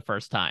eyes for the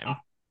first time.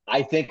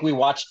 I think we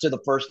watched to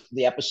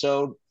the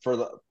episode for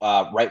the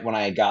right when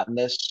I had gotten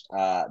this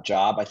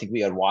job. I think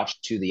we had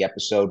watched to the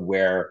episode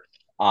where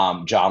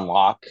John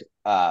Locke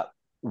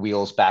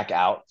wheels back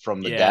out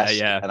from the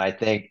desk, and I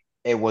think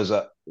it was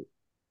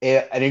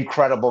an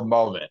incredible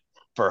moment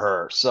for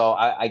her. So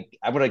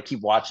I'm gonna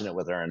keep watching it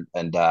with her,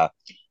 and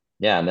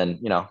yeah, and then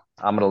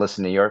I'm gonna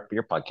listen to your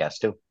podcast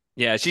too.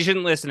 Yeah, she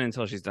shouldn't listen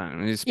until she's done.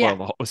 You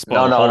Yeah.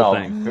 spoil the whole no.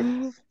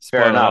 thing. Fair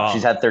Spoil it enough. all.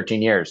 She's had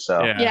 13 years,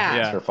 so Yeah.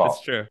 it's her fault.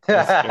 That's true.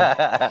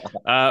 That's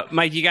true.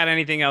 Mike, you got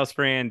anything else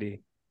for Andy?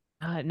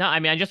 No, I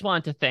mean, I just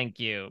wanted to thank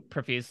you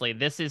profusely.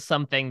 This is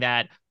something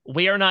that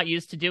we are not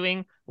used to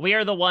doing. We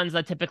are the ones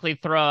that typically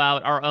throw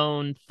out our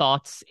own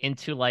thoughts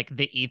into like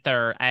the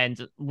ether,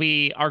 and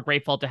we are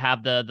grateful to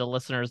have the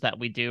listeners that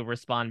we do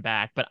respond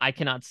back. But I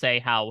cannot say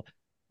how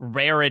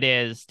rare it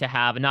is to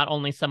have not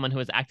only someone who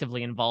is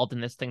actively involved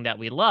in this thing that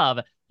we love,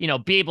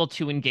 be able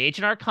to engage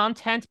in our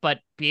content, but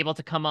be able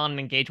to come on and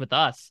engage with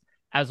us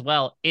as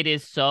well. It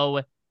is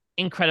so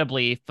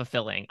incredibly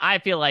fulfilling. I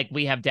feel like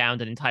we have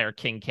downed an entire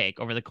king cake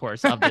over the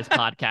course of this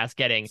podcast,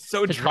 getting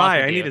So to talk dry.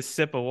 with I you. need a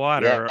sip of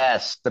water.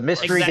 Yes, the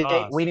mystery Exactly.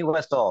 date weenie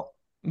whistle.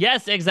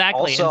 Yes,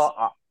 exactly. Also,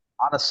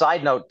 on a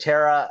side note,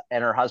 Tara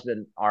and her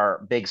husband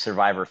are big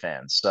Survivor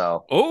fans.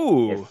 So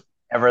if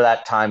ever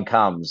that time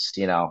comes,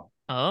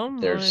 oh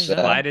there's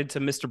invited to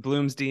Mr.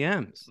 Bloom's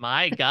DMs.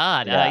 my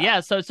God.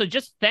 Yeah. So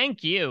just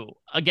thank you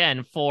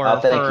again for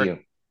thank you.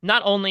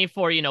 not only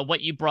for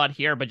what you brought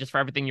here, but just for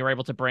everything you were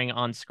able to bring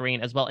on screen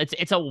as well.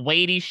 It's a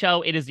weighty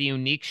show. It is a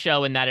unique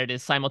show in that it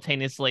is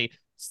simultaneously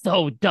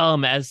so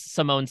dumb, as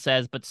Simone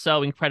says, but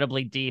so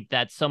incredibly deep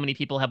that so many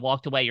people have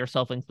walked away,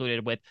 yourself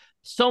included, with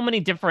so many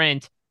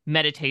different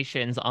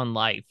meditations on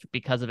life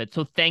because of it.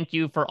 So thank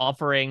you for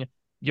offering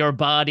your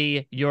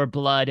body, your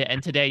blood,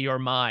 and today your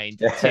mind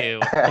to the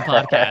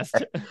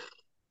podcast.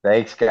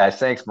 Thanks, guys.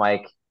 Thanks,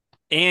 Mike.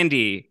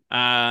 Andy,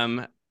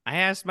 I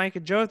asked Mike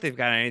and Joe if they've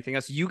got anything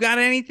else. You got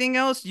anything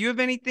else? You have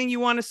anything you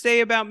want to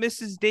say about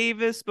Mrs.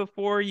 Davis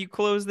before you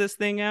close this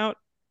thing out?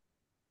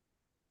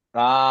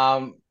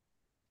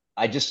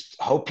 I just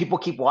hope people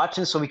keep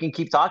watching so we can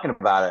keep talking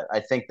about it. I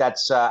think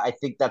that's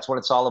what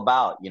it's all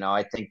about.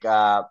 I think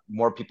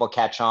more people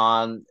catch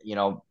on,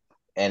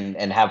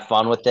 and have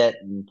fun with it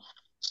and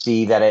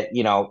see that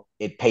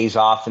it pays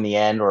off in the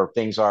end, or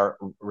things are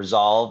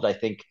resolved. I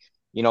think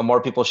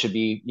more people should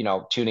be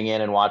tuning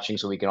in and watching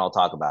so we can all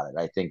talk about it.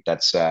 I think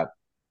that's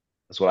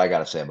what I got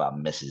to say about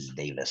Mrs.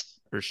 Davis.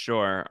 For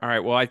sure. All right.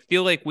 Well, I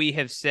feel like we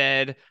have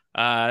said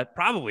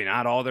Probably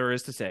not all there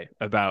is to say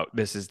about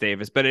Mrs.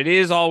 Davis, but it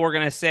is all we're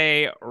going to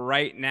say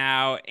right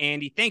now.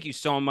 Andy, thank you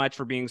so much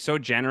for being so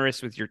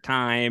generous with your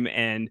time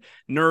and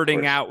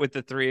nerding out with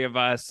the three of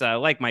us.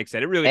 Like Mike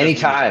said, it really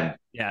anytime.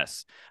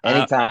 Yes.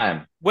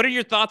 Anytime. What are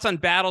your thoughts on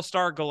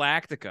Battlestar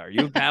Galactica? Are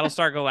you a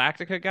Battlestar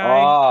Galactica guy?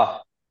 Oh,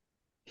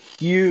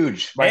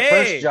 huge. My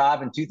first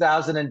job in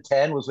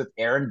 2010 was with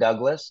Aaron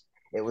Douglas.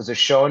 It was a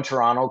show in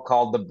Toronto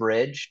called The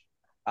Bridge.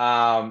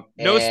 No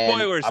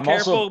spoilers.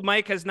 Careful,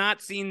 Mike has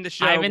not seen the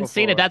show. I haven't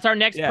seen it. That's our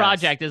next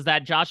project, is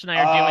that Josh and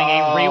I are doing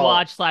a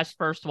rewatch /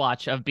 first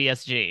watch of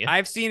BSG.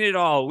 I've seen it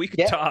all. We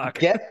could talk.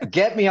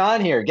 Get me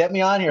on here. Get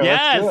me on here.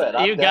 Yes, let's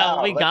do it.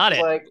 we got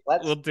it.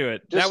 We'll do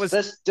it.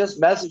 Just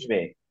message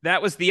me.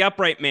 That was the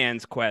Upright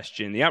Man's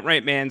question. The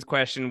Upright Man's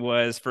question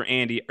was for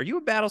Andy. Are you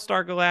a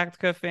Battlestar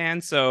Galactica fan?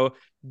 So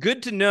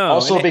good to know.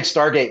 Also a big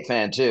Stargate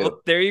fan too.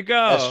 Well, there you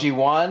go.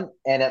 SG-1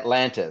 and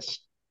Atlantis.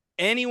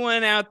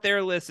 Anyone out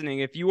there listening,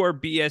 if you are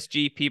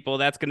BSG people,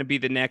 that's going to be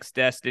the next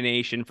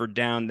destination for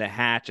Down the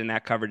Hatch, and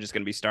that coverage is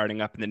going to be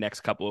starting up in the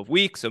next couple of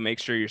weeks. So make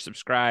sure you're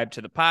subscribed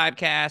to the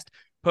podcast.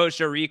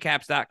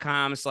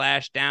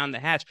 postshowrecaps.com/Down the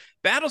Hatch.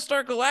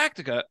 Battlestar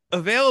Galactica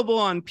available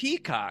on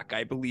Peacock,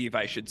 I believe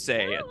I should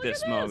say at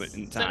this moment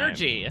in time.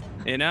 Synergy.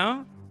 You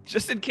know,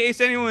 just in case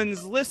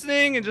anyone's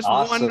listening and just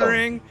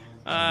wondering.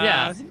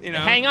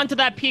 Hang on to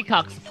that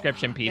Peacock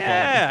subscription, people.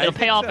 It'll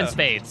pay off in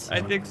spades. I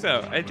think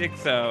so.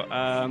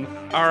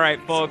 All right,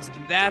 folks,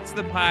 that's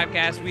the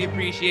podcast. We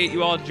appreciate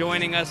you all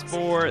joining us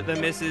for the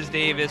Mrs.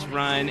 Davis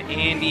run.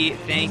 Andy,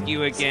 thank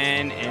you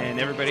again, and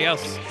everybody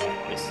else,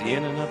 we'll see you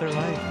in another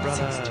life,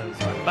 brothers.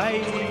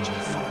 Bye.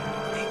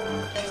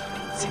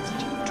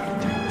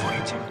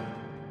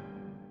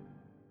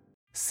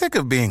 Sick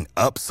of being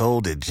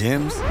upsold at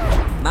gyms?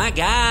 My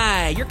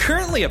guy, you're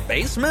currently a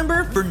base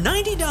member. For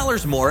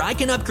 $90 more, I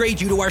can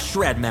upgrade you to our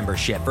Shred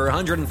membership. For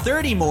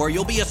 $130 more,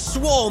 you'll be a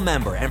Swole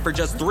member. And for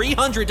just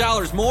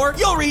 $300 more,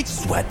 you'll reach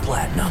Sweat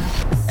Platinum.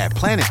 At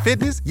Planet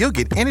Fitness, you'll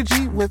get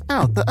energy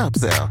without the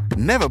upsell.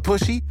 Never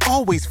pushy,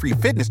 always free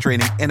fitness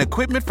training and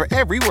equipment for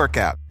every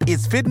workout.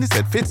 It's fitness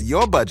that fits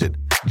your budget.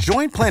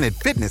 Join Planet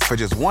Fitness for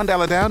just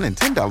 $1 down and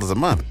 $10 a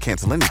month.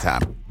 Cancel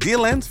anytime.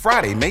 Deal ends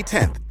Friday, May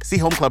 10th. See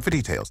Home Club for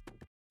details.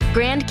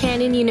 Grand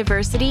Canyon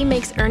University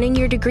makes earning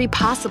your degree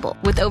possible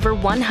with over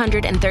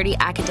 130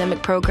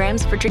 academic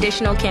programs for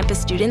traditional campus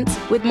students,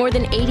 with more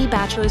than 80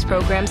 bachelor's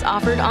programs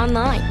offered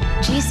online.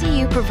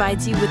 GCU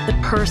provides you with the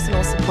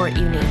personal support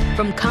you need,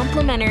 from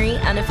complimentary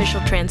unofficial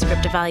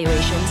transcript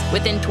evaluations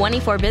within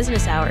 24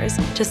 business hours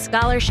to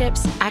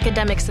scholarships,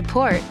 academic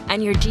support,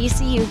 and your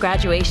GCU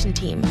graduation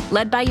team,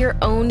 led by your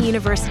own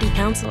university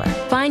counselor.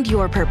 Find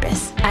your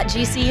purpose at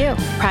GCU.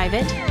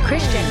 Private,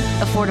 Christian,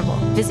 affordable.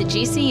 Visit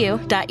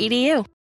gcu.edu.